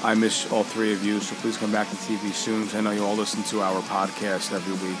 I miss all three of you, so please come back to TV soon. I know you all listen to our podcast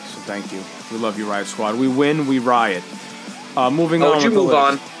every week, so thank you. We love you, Riot Squad. We win, we riot. Moving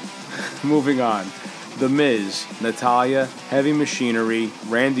on. Moving on. The Miz, Natalya, Heavy Machinery,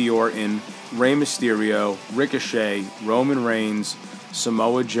 Randy Orton, Rey Mysterio, Ricochet, Roman Reigns,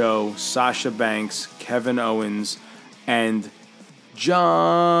 Samoa Joe, Sasha Banks, Kevin Owens, and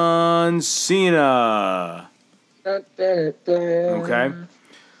John Cena. Okay.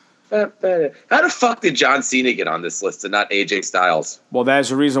 How the fuck did John Cena get on this list and not AJ Styles? Well, that's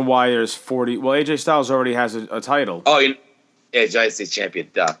the reason why there's 40. Well, AJ Styles already has a title. Oh, yeah, United States champion.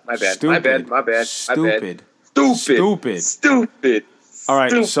 Duh. My bad. Stupid. My bad. Stupid. All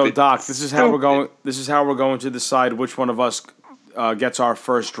right, so Doc, this is how we're going. This is how we're going to decide which one of us gets our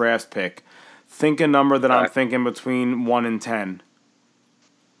first draft pick. Think a number that I'm thinking between 1 and 10.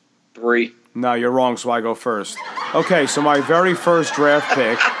 3. No, you're wrong, so I go first. Okay, so my very first draft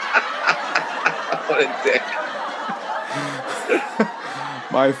pick. What a dick.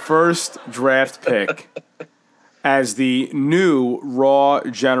 My first draft pick as the new Raw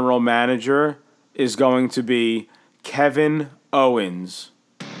general manager is going to be Kevin Owens.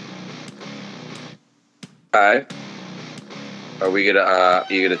 All right. Are we gonna?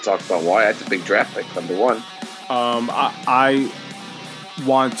 You gonna talk about why? That's a big draft pick, number 1. I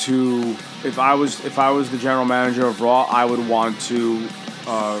want to. If I was the general manager of Raw, I would want to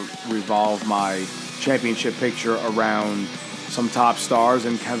revolve my championship picture around some top stars,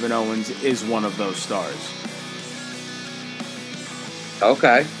 and Kevin Owens is one of those stars.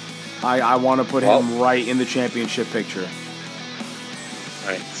 Okay. I want to put him right in the championship picture. All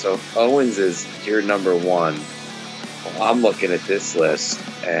right, so Owens is your number 1. Well, I'm looking at this list,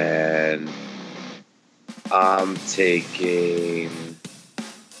 and I'm taking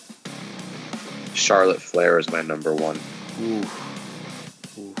Charlotte Flair as my number 1.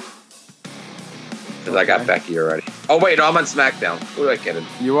 Because I got Becky already. Oh, wait, no, I'm on SmackDown. Who am I kidding?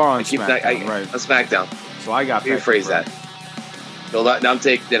 You are on SmackDown, right. On SmackDown. So I got Becky. Rephrase that. No, I'm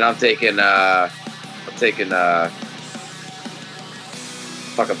taking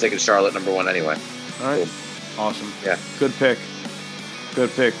Charlotte number 1 anyway. All right. Cool. Awesome. Yeah. Good pick.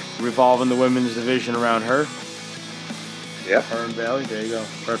 Revolving the women's division around her. Yeah. Her and Bayley. There you go.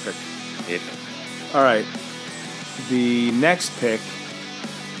 Perfect. Yeah. All right. The next pick,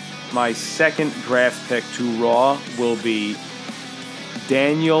 my second draft pick to Raw will be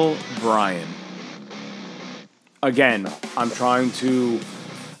Daniel Bryan. Again, I'm trying to...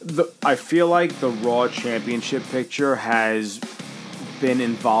 I feel like the Raw Championship picture has been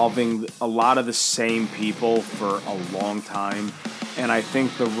involving a lot of the same people for a long time, and I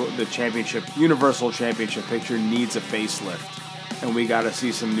think the Universal Championship picture needs a facelift, and we got to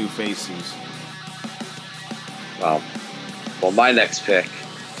see some new faces. Well, my next pick,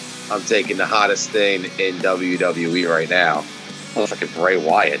 I'm taking the hottest thing in WWE right now. Fucking Bray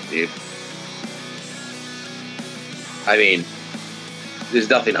Wyatt, dude. I mean, there's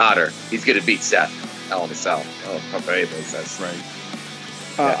nothing hotter. He's going to beat Seth. Hell in a Cell. Oh, how anybody says. Right.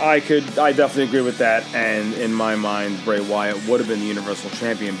 I definitely agree with that, and in my mind, Bray Wyatt would have been the Universal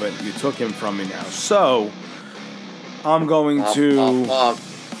Champion, but you took him from me now. So, I'm going to...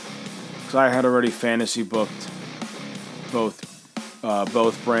 Because I had already fantasy booked both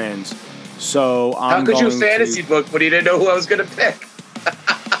brands. So, I'm going to... How could you fantasy book, but you didn't know who I was going to pick?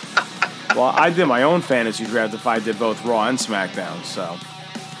 Well, I did my own fantasy draft if I did both Raw and SmackDown, so...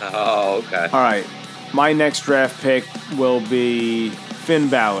 Oh, okay. All right. My next draft pick will be Finn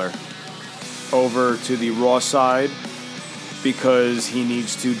Balor over to the Raw side because he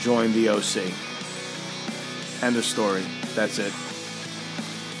needs to join the OC. End of story. That's it.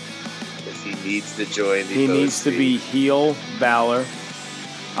 He needs to join the OC. He needs to be heel Balor.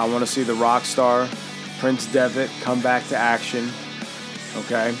 I want to see the Rockstar, Prince Devitt, come back to action.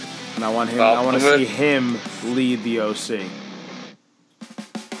 Okay? And I want him. I want to see him lead the OC.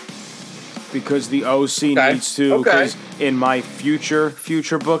 Because the OC needs to. Because in my future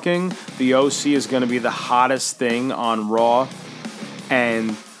booking, the OC is going to be the hottest thing on Raw,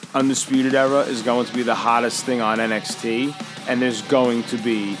 and Undisputed Era is going to be the hottest thing on NXT, and there's going to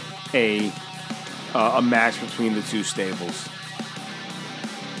be a match between the two stables.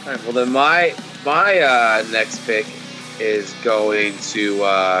 All right, well, then my next pick is going to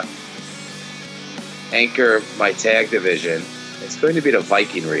anchor my tag division. It's going to be the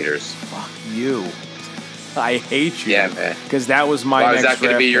Viking Raiders. Fuck you. I hate you. Yeah, man. Because that was my Why, next was that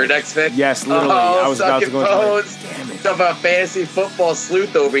going to be your pick. next pick? Yes, literally. I was about to go bones. Damn it. Talk about fantasy football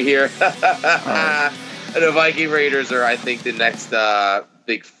sleuth over here. Right. The Viking Raiders are, I think, the next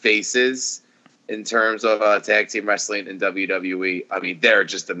big faces in terms of tag team wrestling in WWE. I mean, they're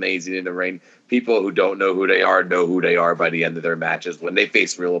just amazing in the ring. People who don't know who they are know who they are by the end of their matches when they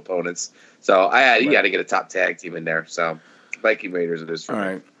face real opponents. So you got to get a top tag team in there. So Viking Raiders it is for me. All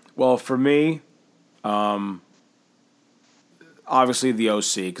right. Well, for me, obviously the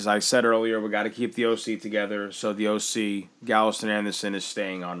OC, because I said earlier we got to keep the OC together. So the OC, Gallows and Anderson, is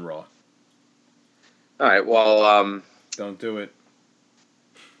staying on Raw. All right. Well, don't do it.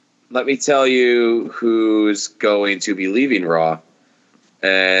 Let me tell you who's going to be leaving Raw,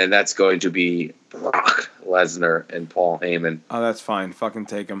 and that's going to be Brock Lesnar and Paul Heyman. Oh, that's fine. Fucking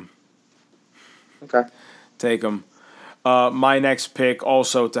take him. Okay. Take him. My next pick,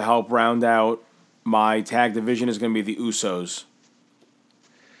 also to help round out my tag division, is going to be the Usos.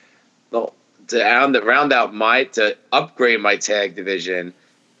 Well, to upgrade my tag division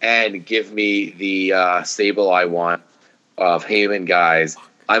and give me the stable I want of Heyman guys,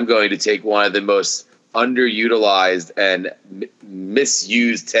 I'm going to take one of the most underutilized and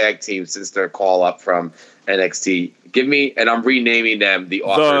misused tag teams since their call up from NXT. And I'm renaming them the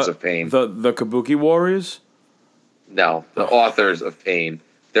Authors of Pain. The Kabuki Warriors? No, the Authors of Pain.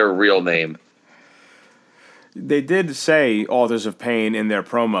 Their real name. They did say Authors of Pain in their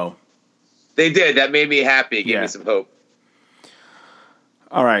promo. They did. That made me happy. It gave me some hope.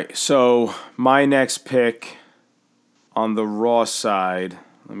 All right, so my next pick on the Raw side,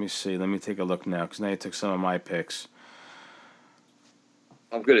 let me see. Let me take a look now, because now you took some of my picks.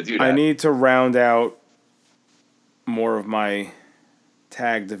 I'm going to do that. I need to round out more of my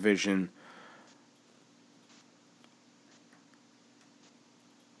tag division.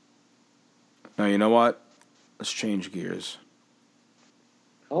 No, you know what? Let's change gears.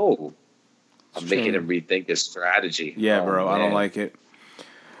 Oh. I'm making him rethink his strategy. Yeah, bro. Man. I don't like it.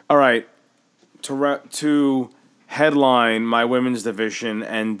 All right. To headline my women's division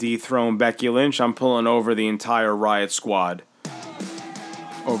and dethrone Becky Lynch, I'm pulling over the entire Riot Squad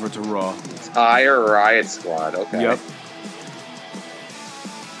over to Raw. Entire Riot Squad. Okay. Yep.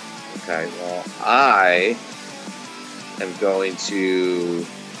 Okay. Well, I am going to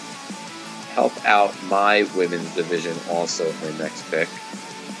help out my women's division also for my next pick.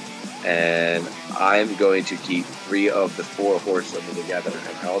 And I'm going to keep 3 of the 4 horsewomen together,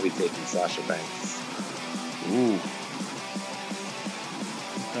 and I'll be taking Sasha Banks. Ooh.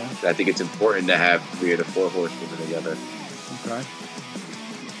 Okay. I think it's important to have 3 of the 4 horsewomen together. Okay.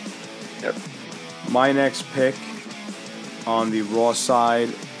 Yep. My next pick on the Raw side,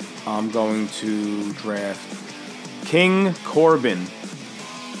 I'm going to draft King Corbin.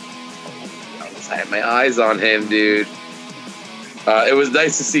 I had my eyes on him, dude. It was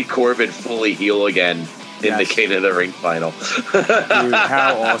nice to see Corbin fully heel again in the King of the Ring final. Dude,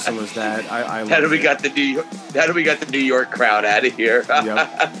 how awesome was that? I how do we got the New York crowd out of here? Yep.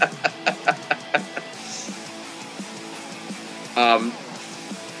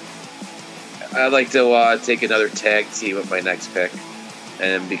 I'd like to take another tag team with my next pick,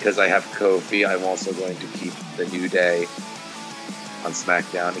 and because I have Kofi, I'm also going to keep the New Day on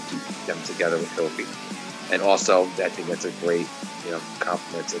SmackDown and keep them together with Kofi. And also, I think that's a great,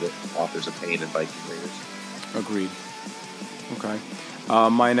 compliment to the Authors of Pain and Viking Raiders. Agreed. Okay.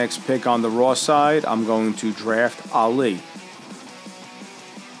 My next pick on the Raw side, I'm going to draft Ali.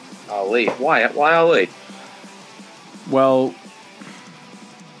 Ali? Why Ali? Well,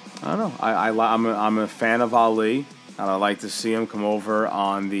 I don't know. I'm a fan of Ali, and I like to see him come over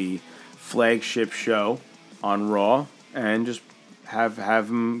on the flagship show on Raw and just have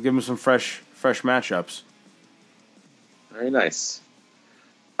him give him some fresh matchups. Very nice.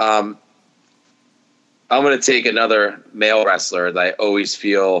 I'm going to take another male wrestler that I always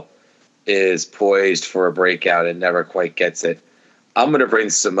feel is poised for a breakout and never quite gets it. I'm going to bring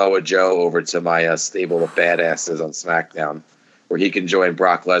Samoa Joe over to my stable of badasses on SmackDown, where he can join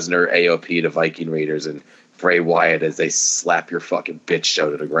Brock Lesnar, AOP, the Viking Raiders, and Bray Wyatt as they slap your fucking bitch show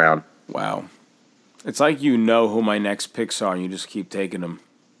to the ground. Wow. It's like you know who my next picks are, and you just keep taking them.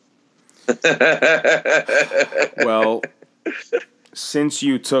 Well, since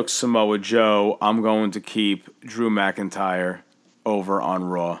you took Samoa Joe, I'm going to keep Drew McIntyre over on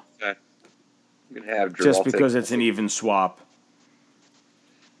Raw. Okay. You can have Drew. Just because it's an even swap.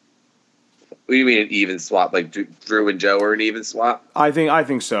 What do you mean an even swap? Like Drew and Joe are an even swap? I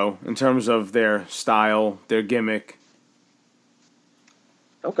think so, in terms of their style, their gimmick.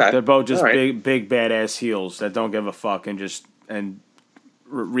 Okay. They're both just All right. big badass heels that don't give a fuck and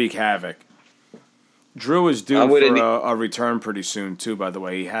wreak havoc. Drew is due for a return pretty soon too. By the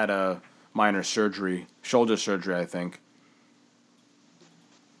way, he had a minor surgery, shoulder surgery, I think.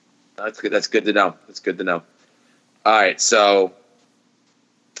 That's good. That's good to know. That's good to know. All right, so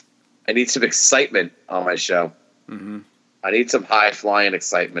I need some excitement on my show. Mm-hmm. I need some high flying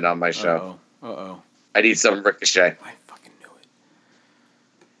excitement on my show. Uh-oh. I need some Ricochet. I fucking knew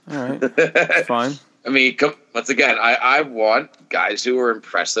it. All right, fine. I mean, once again, I want guys who are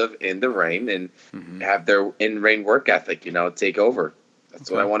impressive in the ring and have their in-ring work ethic, take over. That's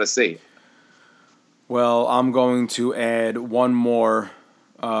what I want to see. Well, I'm going to add one more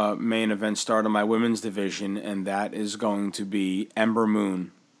main event star to my women's division, and that is going to be Ember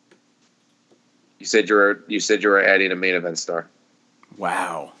Moon. You said you were adding a main event star.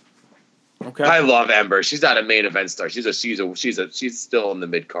 Wow. Okay. I love Ember. She's not a main event star. She's still in the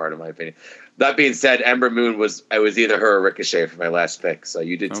mid card in my opinion. That being said, Ember Moon was either her or Ricochet for my last pick. So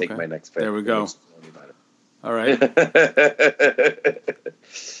you did take my next pick. There we go. All right.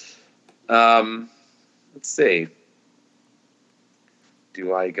 Let's see.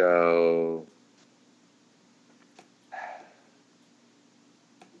 Do I go?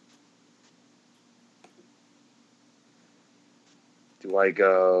 Do I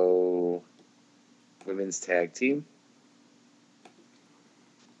go women's tag team?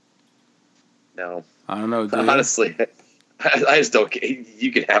 No. I don't know. Honestly, I just don't care.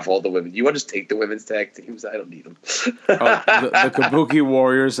 You can have all the women. You want to just take the women's tag teams? I don't need them. The Kabuki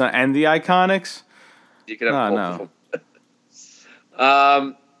Warriors and the Iconics? You can have both of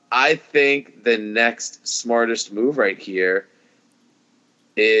them. I think the next smartest move right here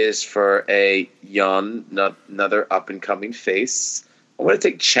is for another up-and-coming face. I want to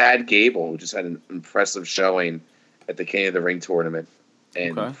take Chad Gable, who just had an impressive showing at the King of the Ring tournament.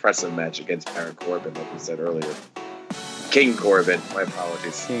 An impressive match against Baron Corbin, like we said earlier. King Corbin, my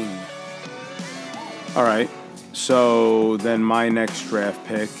apologies. King. All right. So then my next draft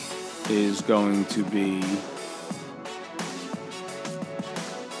pick is going to be...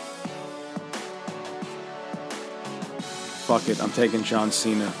 Fuck it, I'm taking John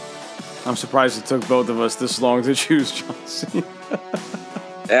Cena. I'm surprised it took both of us this long to choose John Cena.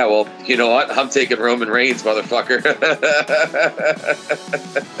 Yeah, well, you know what? I'm taking Roman Reigns, motherfucker.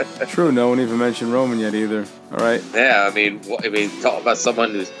 True, no one even mentioned Roman yet either. All right. Yeah, I mean, talk about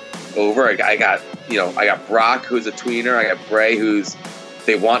someone who's over. I got Brock, who's a tweener. I got Bray,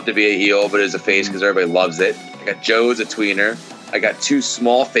 they want to be a heel, but is a face because everybody loves it. I got Joe's a tweener. I got two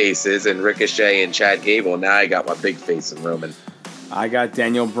small faces in Ricochet and Chad Gable. Now I got my big face in Roman. I got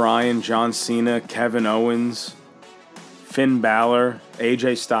Daniel Bryan, John Cena, Kevin Owens, Finn Balor,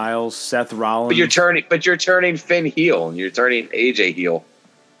 AJ Styles, Seth Rollins. But you're turning Finn heel and you're turning AJ heel.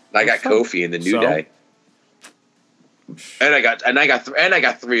 And I got Kofi in the New Day. And I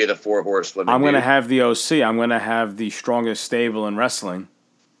got three of the four horsewomen. I'm gonna have the OC. I'm gonna have the strongest stable in wrestling.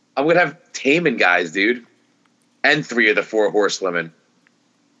 I'm gonna have Taman guys, dude. And three of the four horsewomen.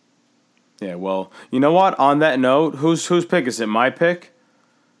 Yeah, well, you know what? On that note, whose pick is it? My pick?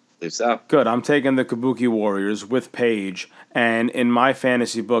 I believe so. Good. I'm taking the Kabuki Warriors with Paige, and in my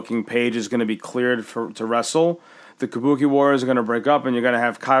fantasy booking, Paige is going to be cleared to wrestle. The Kabuki Warriors are going to break up, and you're going to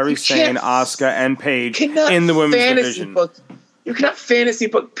have Kairi Sane, Asuka, and Paige in the women's division. You cannot fantasy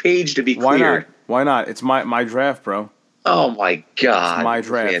book Paige to be cleared. Why not? It's my draft, bro. Oh my god! It's my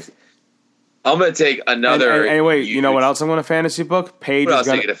draft. I'm going to take another. And wait, you know what else I'm going to fantasy book? Paige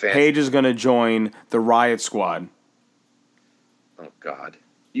is going to join the Riot Squad. Oh God!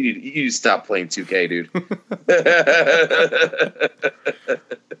 You need to stop playing 2K, dude.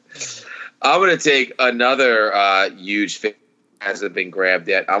 I'm going to take another huge fan hasn't been grabbed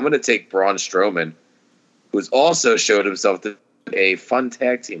yet. I'm going to take Braun Strowman, who's also showed himself to be a fun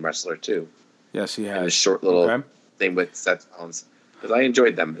tag team wrestler too. Yes, he has. And a short little thing with Seth Rollins, because I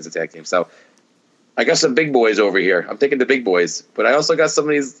enjoyed them as a tag team. So I got some big boys over here. I'm taking the big boys, but I also got some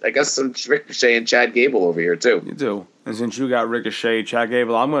Ricochet and Chad Gable over here too. You do. And since you got Ricochet, Chad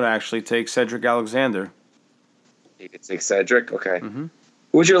Gable, I'm going to actually take Cedric Alexander. You could take Cedric, okay. Mm-hmm.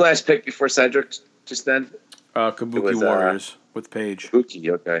 Who was your last pick before Cedric? Just then, Kabuki Warriors with Paige. Kabuki,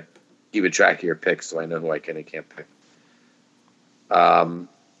 okay. Keep track of your picks so I know who I can and can't pick. I'm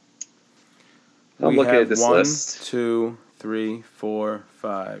looking at this list. 1, 2, 3, 4,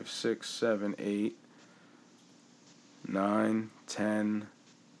 5, 6, 7, 8, 9, 10,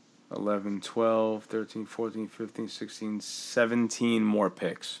 11, 12, 13, 14, 15, 16, 17 more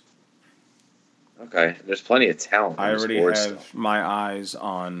picks. Okay, there's plenty of talent. I already have stuff. my eyes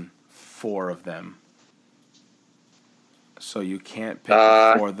on 4 of them. So you can't pick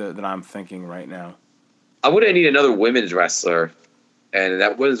the 4 that I'm thinking right now. I'm going to need another women's wrestler, and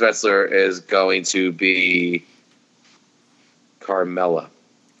that women's wrestler is going to be Carmella.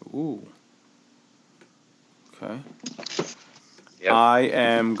 Ooh. Okay. Yep. I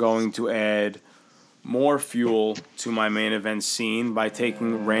am going to add more fuel to my main event scene by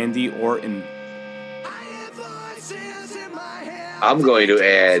taking Randy Orton. I'm going to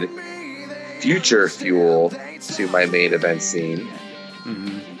add future fuel to my main event scene.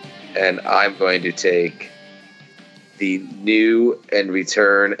 Mm-hmm. And I'm going to take the new and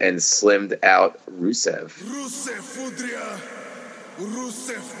return and slimmed out Rusev.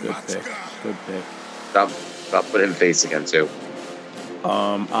 Good pick. Good pick. I'll put him face again, too.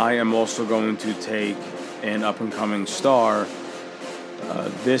 I am also going to take an up-and-coming star,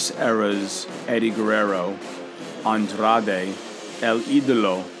 this era's Eddie Guerrero, Andrade, El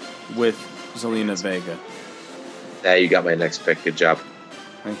Idolo, with Zelina Vega. Now you got my next pick. Good job.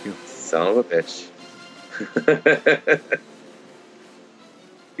 Thank you. Son of a bitch.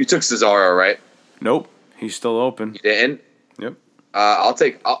 You took Cesaro, right? Nope. He's still open. You didn't? Yep. I'll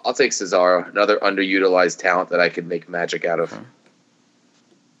take Cesaro, another underutilized talent that I could make magic out of. Okay.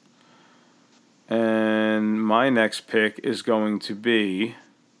 And my next pick is going to be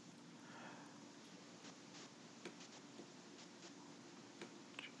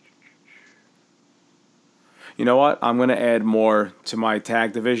you know what? I'm going to add more to my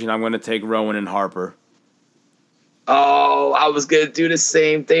tag division. I'm going to take Rowan and Harper. Oh, I was going to do the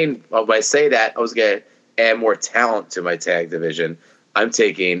same thing. Well, when I say that, I was going to add more talent to my tag division. I'm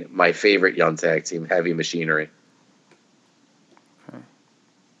taking my favorite young tag team, Heavy Machinery. Okay.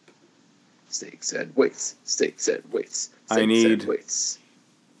 Steaks and weights. Steaks and weights. I need weights.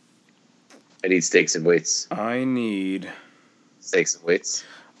 I need steaks and weights. I need steaks and weights.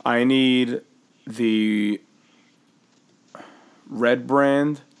 I need the red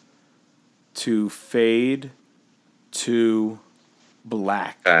brand to fade to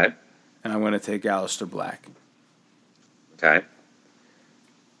black. Okay. And I'm going to take Aleister Black. Okay.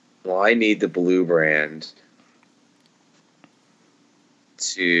 Well, I need the blue brand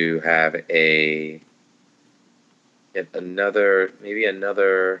to have another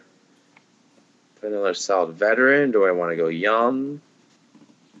solid veteran. Do I want to go young?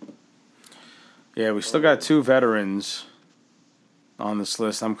 Yeah, we still got 2 veterans on this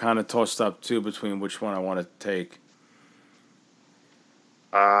list. I'm kind of tossed up, too, between which one I want to take.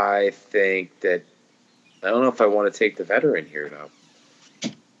 I think that... I don't know if I want to take the veteran here, though.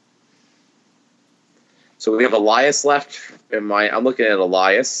 So we have Elias left. I'm looking at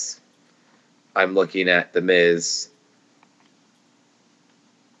Elias. I'm looking at The Miz.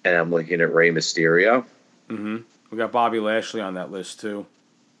 And I'm looking at Rey Mysterio. Mm-hmm. We got Bobby Lashley on that list, too.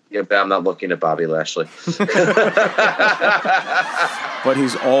 Yeah, but I'm not looking at Bobby Lashley. But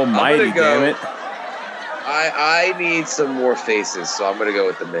he's almighty, damn it. I need some more faces, so I'm going to go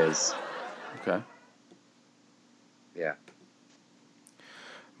with The Miz. Okay. Yeah.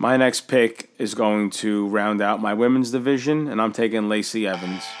 My next pick is going to round out my women's division, and I'm taking Lacey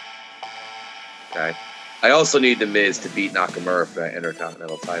Evans. Okay. I also need The Miz to beat Nakamura for that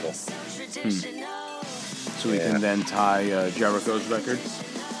Intercontinental title. So we can then tie Jericho's record.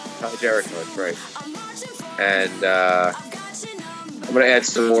 Tie Jericho, that's right. And I'm going to add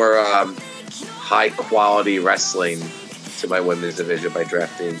some more high-quality wrestling to my women's division by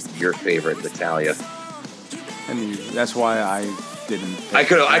drafting your favorite, Natalya. And that's why I didn't. I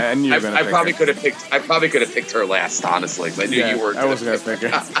probably could have picked her last, honestly. I knew you weren't. I wasn't gonna pick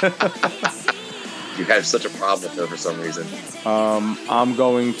her. You have such a problem with her for some reason. I'm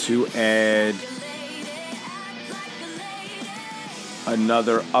going to add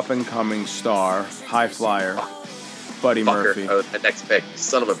another up-and-coming star, high flyer, Buddy Murphy. Oh, the next pick,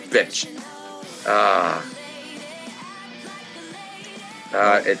 son of a bitch.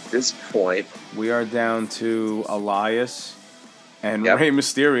 At this point, we are down to Elias and Rey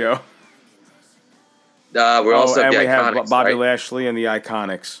Mysterio. We're also and the we Iconics, have Bobby right? Lashley and the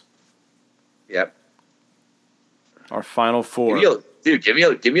Iconics. Yep. Our final 4. Give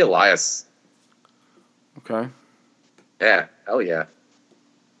me Elias. Okay. Yeah, hell yeah.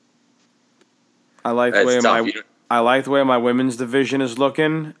 I like the way my women's division is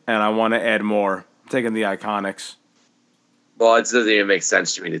looking, and I want to add more. I'm taking the Iconics. Well, it doesn't even make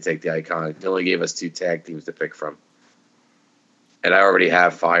sense to me to take the Iconics. They only gave us 2 tag teams to pick from. And I already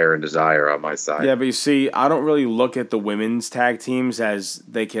have Fire and Desire on my side. Yeah, but you see, I don't really look at the women's tag teams as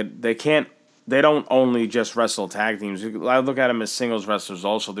they don't only just wrestle tag teams. I look at them as singles wrestlers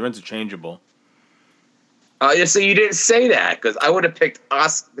also. They're interchangeable. So you didn't say that because I would have picked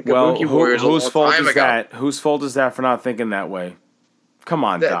us, the Kabuki Warriors, whose fault time is ago. that? Whose fault is that for not thinking that way? Come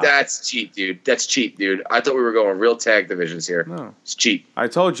on, Doc. That's cheap, dude. That's cheap, dude. I thought we were going real tag divisions here. No. It's cheap. I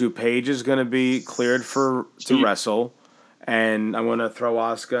told you, Paige is going to be cleared to wrestle, and I'm going to throw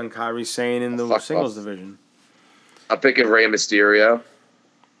Asuka and Kairi Sane in the singles division. I'm picking Rey Mysterio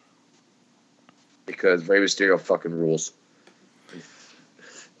because Rey Mysterio fucking rules.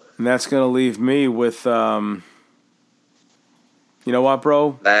 And that's going to leave me with, you know what,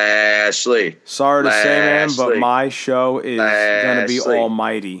 bro? Lashley. Sorry to say, man, but my show is going to be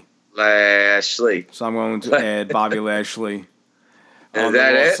almighty. Lashley. So I'm going to add Bobby Lashley on the Raw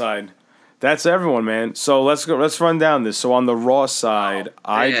it? side. That's everyone, man. So let's go. Let's run down this. So on the Raw side,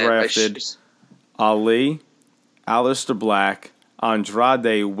 I drafted Ali, Aleister Black,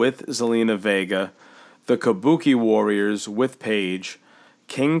 Andrade with Zelina Vega, the Kabuki Warriors with Paige,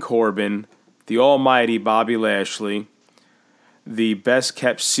 King Corbin, the almighty Bobby Lashley, the best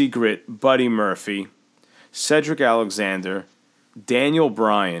kept secret Buddy Murphy, Cedric Alexander, Daniel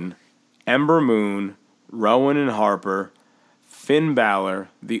Bryan, Ember Moon, Rowan and Harper, Finn Balor,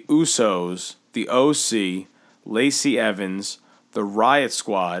 the Usos, the OC, Lacey Evans, the Riot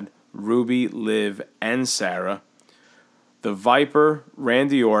Squad, Ruby, Liv, and Sarah, the Viper,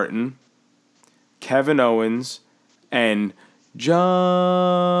 Randy Orton, Kevin Owens, and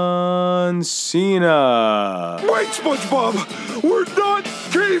John Cena. Wait, SpongeBob! We're not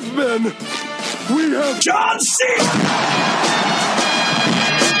cavemen! We have John Cena!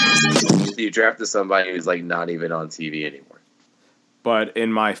 You drafted somebody who's like not even on TV anymore. But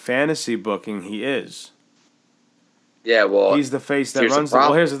in my fantasy booking, he is. Yeah, well, he's the face that runs.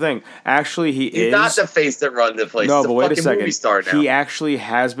 Well, here's the thing. Actually, he's is not the face that runs the place. No, He's but a wait a fucking second. movie star now. He actually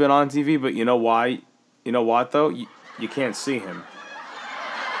has been on TV, but you know why? You know what though? You can't see him.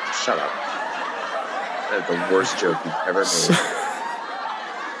 Shut up. That's the worst joke you've ever made.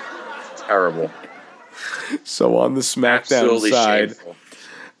 Terrible. So on the SmackDown Absolutely side, shameful.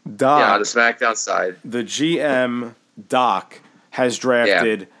 Doc, Yeah, on the SmackDown side, the GM Doc has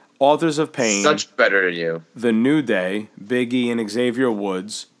drafted Authors of Pain, such better than you. The New Day, Big E and Xavier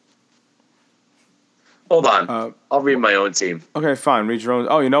Woods. Hold on, I'll read my own team. Okay, fine. Read your own.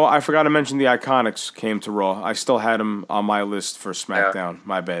 Oh, you know what? I forgot to mention the Iconics came to Raw. I still had them on my list for SmackDown. Yeah.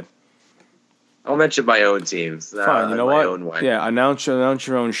 My bad. I'll mention my own teams. Fine. You know what? Own way. Yeah, announce your own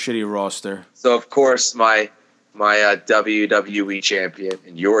shitty roster. So of course my WWE champion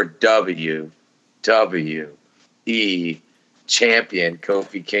and your WWE champion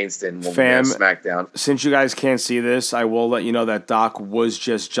Kofi Kingston will be on SmackDown. Since you guys can't see this, I will let you know that Doc was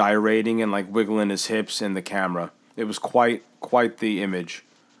just gyrating and like wiggling his hips in the camera. It was quite the image.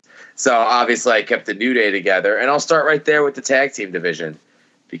 So obviously I kept the New Day together, and I'll start right there with the tag team division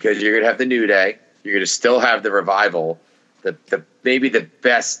because you're gonna have the New Day, you're gonna still have the Revival, the maybe the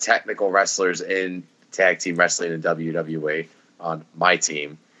best technical wrestlers in tag team wrestling in WWE on my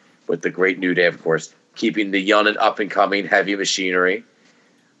team, with the great New Day, of course. Keeping the young and up and coming Heavy Machinery.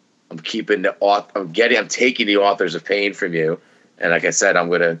 I'm taking the Authors of Pain from you, and like I said, I'm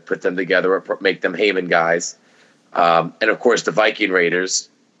going to put them together, make them Heyman guys, and of course the Viking Raiders.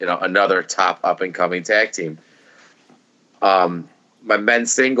 You know, another top up and coming tag team. My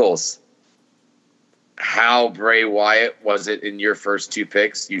men's singles. How Bray Wyatt was it in your first two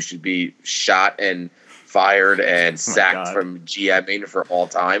picks? You should be shot and fired and sacked from GMing for all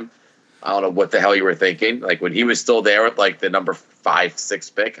time. I don't know what the hell you were thinking. Like when he was still there with like the number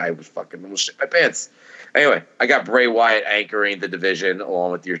 5-6 pick, I was fucking almost shit my pants. Anyway, I got Bray Wyatt anchoring the division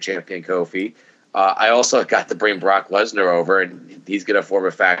along with your champion Kofi. I also got to bring Brock Lesnar over, and he's going to form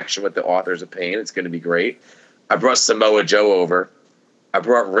a faction with the Authors of Pain. It's going to be great. I brought Samoa Joe over. I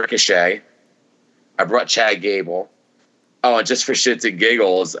brought Ricochet. I brought Chad Gable. Oh, and just for shits and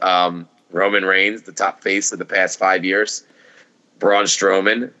giggles, Roman Reigns, the top face of the past 5 years. Braun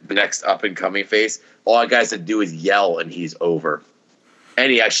Strowman, the next up-and-coming face. All I guys to do is yell, and he's over.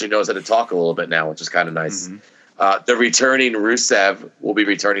 And he actually knows how to talk a little bit now, which is kind of nice. Mm-hmm. The returning Rusev will be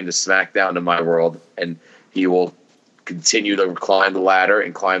returning to SmackDown in my world, and he will continue to climb the ladder.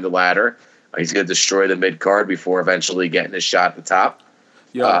 He's going to destroy the mid-card before eventually getting his shot at the top.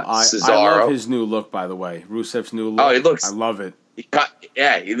 Yo, I love his new look, by the way. Rusev's new look. Oh, he looks... I love it.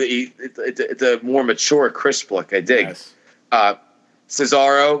 It's a more mature, crisp look. I dig. Yes.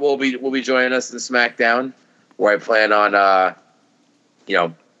 Cesaro will be joining us in SmackDown, where I plan on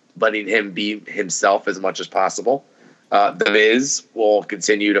letting him be himself as much as possible. The Miz will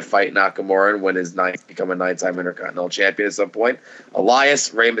continue to fight Nakamura and become a 9-time Intercontinental Champion at some point.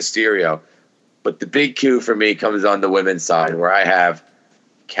 Elias, Rey Mysterio. But the big coup for me comes on the women's side, where I have,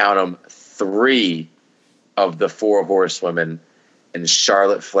 count them, 3 of the 4 horsewomen and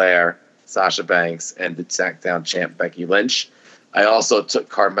Charlotte Flair, Sasha Banks, and the SmackDown champ Becky Lynch. I also took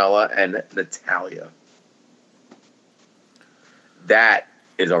Carmella and Natalya. That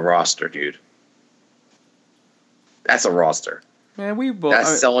is a roster, dude. That's a roster. Man, we both.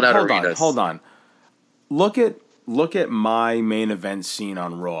 That's selling out arenas. Hold on. Look at my main event scene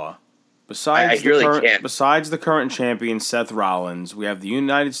on Raw. Besides the current champion Seth Rollins, we have the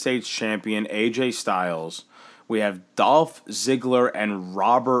United States champion AJ Styles. We have Dolph Ziggler and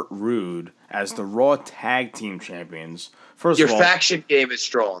Robert Roode as the Raw Tag Team Champions. Your faction game is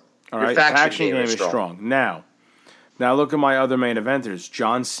strong. All right, faction game is strong. Now look at my other main eventers: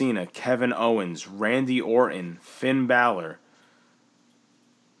 John Cena, Kevin Owens, Randy Orton, Finn Balor,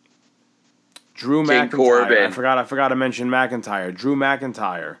 Drew McIntyre. Corbin. I forgot to mention McIntyre. Drew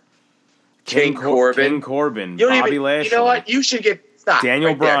McIntyre. King Corbin. Bobby Lashley. You know what? You should give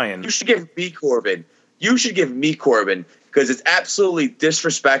Daniel Bryan. You should give me Corbin. You should give me Corbin because it's absolutely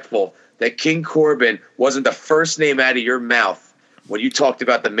disrespectful that King Corbin wasn't the first name out of your mouth when you talked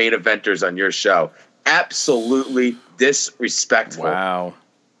about the main eventers on your show. Absolutely disrespectful. Wow.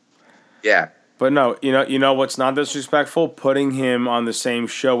 Yeah. But no, you know what's not disrespectful? Putting him on the same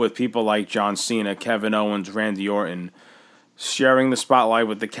show with people like John Cena, Kevin Owens, Randy Orton, sharing the spotlight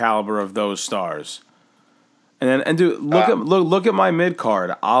with the caliber of those stars. And dude, look at my mid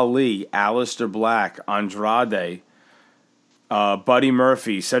card: Ali, Aleister Black, Andrade, Buddy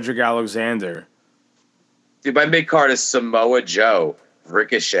Murphy, Cedric Alexander. Dude, my mid card is Samoa Joe,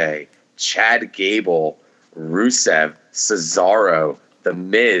 Ricochet, Chad Gable, Rusev, Cesaro, The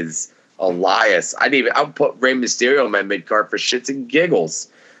Miz, Elias. I'll put Rey Mysterio in my mid card for shits and giggles.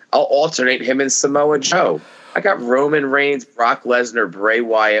 I'll alternate him and Samoa Joe. I got Roman Reigns, Brock Lesnar, Bray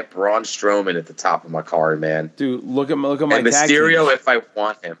Wyatt, Braun Strowman at the top of my card, man. Dude, look at my and tag Mysterio teams. If I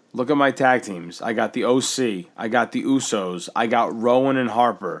want him. Look at my tag teams. I got the OC. I got the Usos. I got Rowan and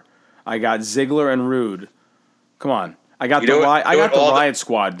Harper. I got Ziggler and Rude. Come on. I got the Riot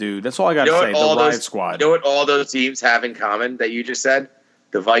Squad, dude. That's all I got to say. The Riot Squad. You know what all those teams have in common that you just said?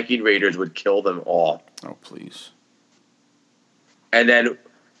 The Viking Raiders would kill them all. Oh, please. And then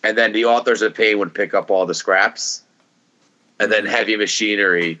the Authors of Pain would pick up all the scraps. And then Heavy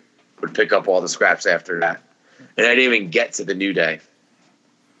Machinery would pick up all the scraps after that. And I didn't even get to the New Day.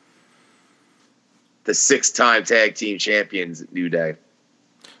 The 6-time tag team champions New Day.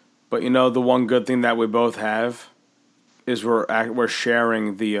 But the one good thing that we both have is we're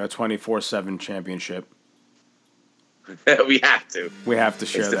sharing the 24/7 championship. We have to. We have to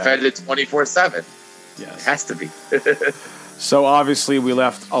share it's that. It's defended 24/7. Yes. It has to be. So obviously we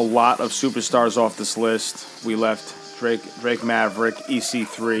left a lot of superstars off this list. We left Drake Maverick,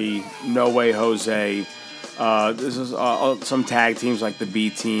 EC3, No Way Jose. This is some tag teams like the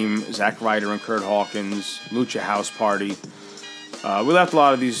B Team, Zack Ryder and Kurt Hawkins, Lucha House Party. We left a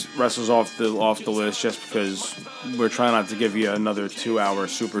lot of these wrestlers off the list just because we're trying not to give you another 2-hour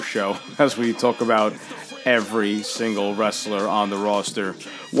super show as we talk about every single wrestler on the roster.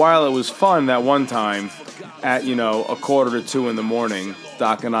 While it was fun that one time at 1:45 in the morning,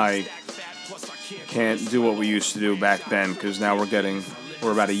 Doc and I can't do what we used to do back then because now we're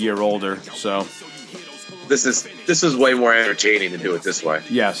about a year older. So this is way more entertaining to do it this way.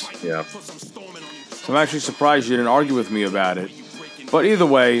 Yes. Yeah. So I'm actually surprised you didn't argue with me about it. But either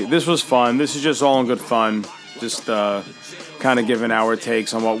way, this was fun. This is just all in good fun. Just kind of giving our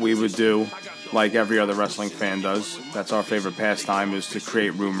takes on what we would do, like every other wrestling fan does. That's our favorite pastime, is to create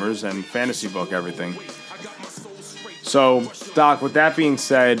rumors and fantasy book everything. So, Doc, with that being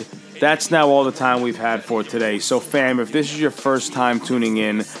said, that's now all the time we've had for today. So, fam, if this is your first time tuning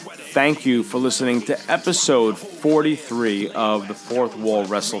in, thank you for listening to episode 43 of the Fourth Wall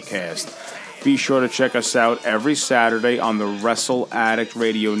WrestleCast. Be sure to check us out every Saturday on the Wrestle Addict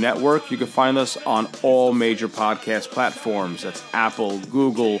Radio Network. You can find us on all major podcast platforms. That's Apple,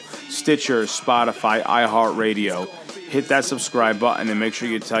 Google, Stitcher, Spotify, iHeartRadio. Hit that subscribe button and make sure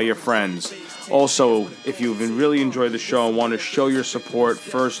you tell your friends. Also, if you've really enjoyed the show and want to show your support,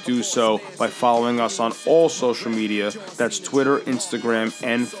 first do so by following us on all social media. That's Twitter, Instagram,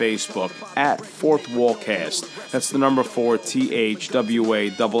 and Facebook at Fourth Wallcast. That's the number 4,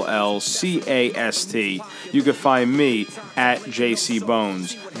 THWALLCAST. You can find me at JC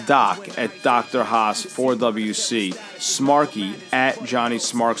Bones, Doc at Dr. Haas 4WC, Smarky at Johnny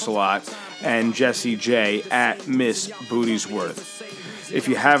Smarks-a-Lot, and Jesse J at Miss Bootiesworth. If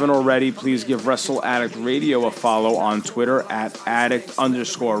you haven't already, please give Wrestle Addict Radio a follow on Twitter at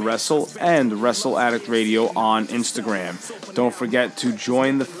addict_wrestle and Wrestle Addict Radio on Instagram. Don't forget to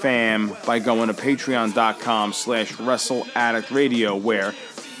join the fam by going to patreon.com/Wrestle Addict Radio, where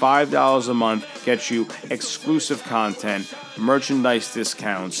 $5 a month gets you exclusive content, merchandise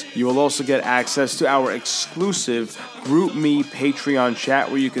discounts. You will also get access to our exclusive Group Me Patreon chat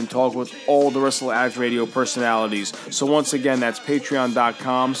where you can talk with all the Wrestle Addict Radio personalities. So once again, that's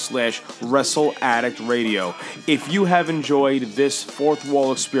patreon.com/Wrestle Addict Radio. If you have enjoyed this Fourth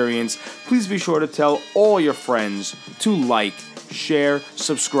Wall experience, please be sure to tell all your friends to like, share,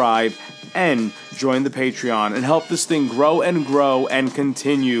 subscribe, and join the Patreon and help this thing grow and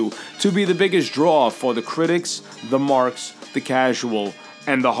continue to be the biggest draw for the critics, the marks, the casual,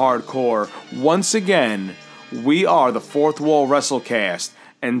 and the hardcore. Once again, we are the Fourth Wall WrestleCast.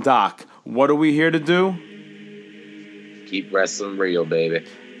 And Doc, what are we here to do? Keep wrestling real, baby.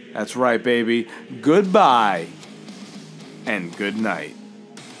 That's right, baby. Goodbye and good night.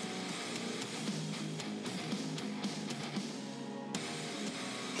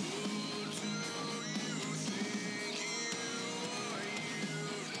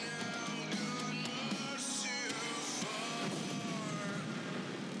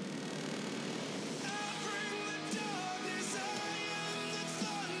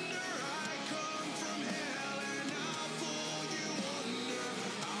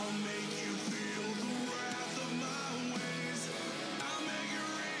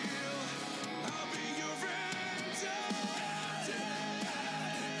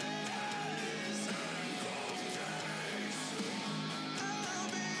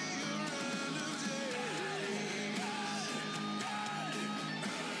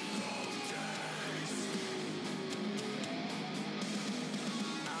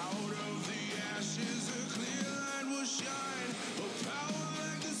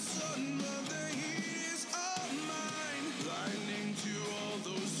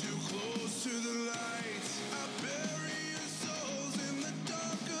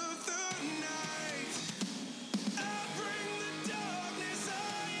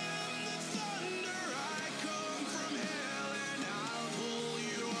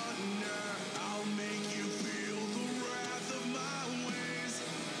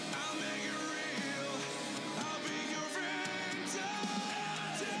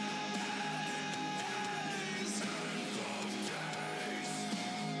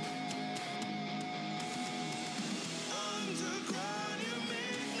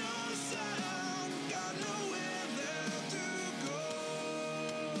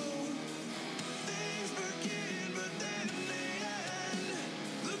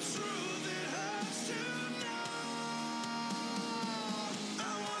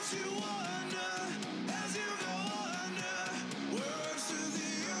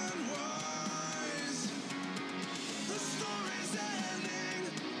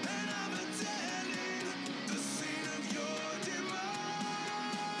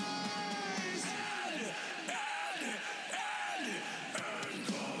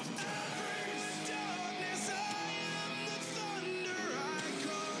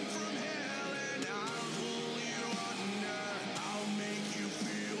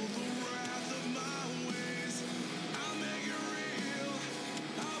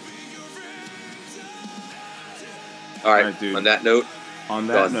 All right, dude. On that note,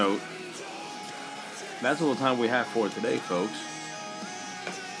 that's all the time we have for today, folks.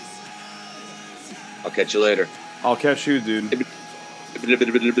 I'll catch you later. I'll catch you, dude.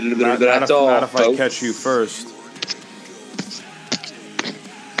 That's all, not if I folks. catch you first.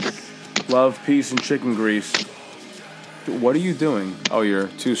 Love, peace, and chicken grease. What are you doing? Oh, you're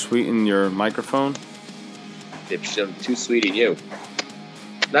too sweet in your microphone? Dipshit, I'm too sweet in you.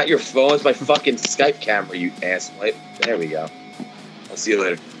 Not your phone, it's my fucking Skype camera, you asshole. There we go. I'll see you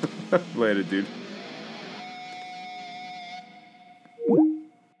later. Later, dude.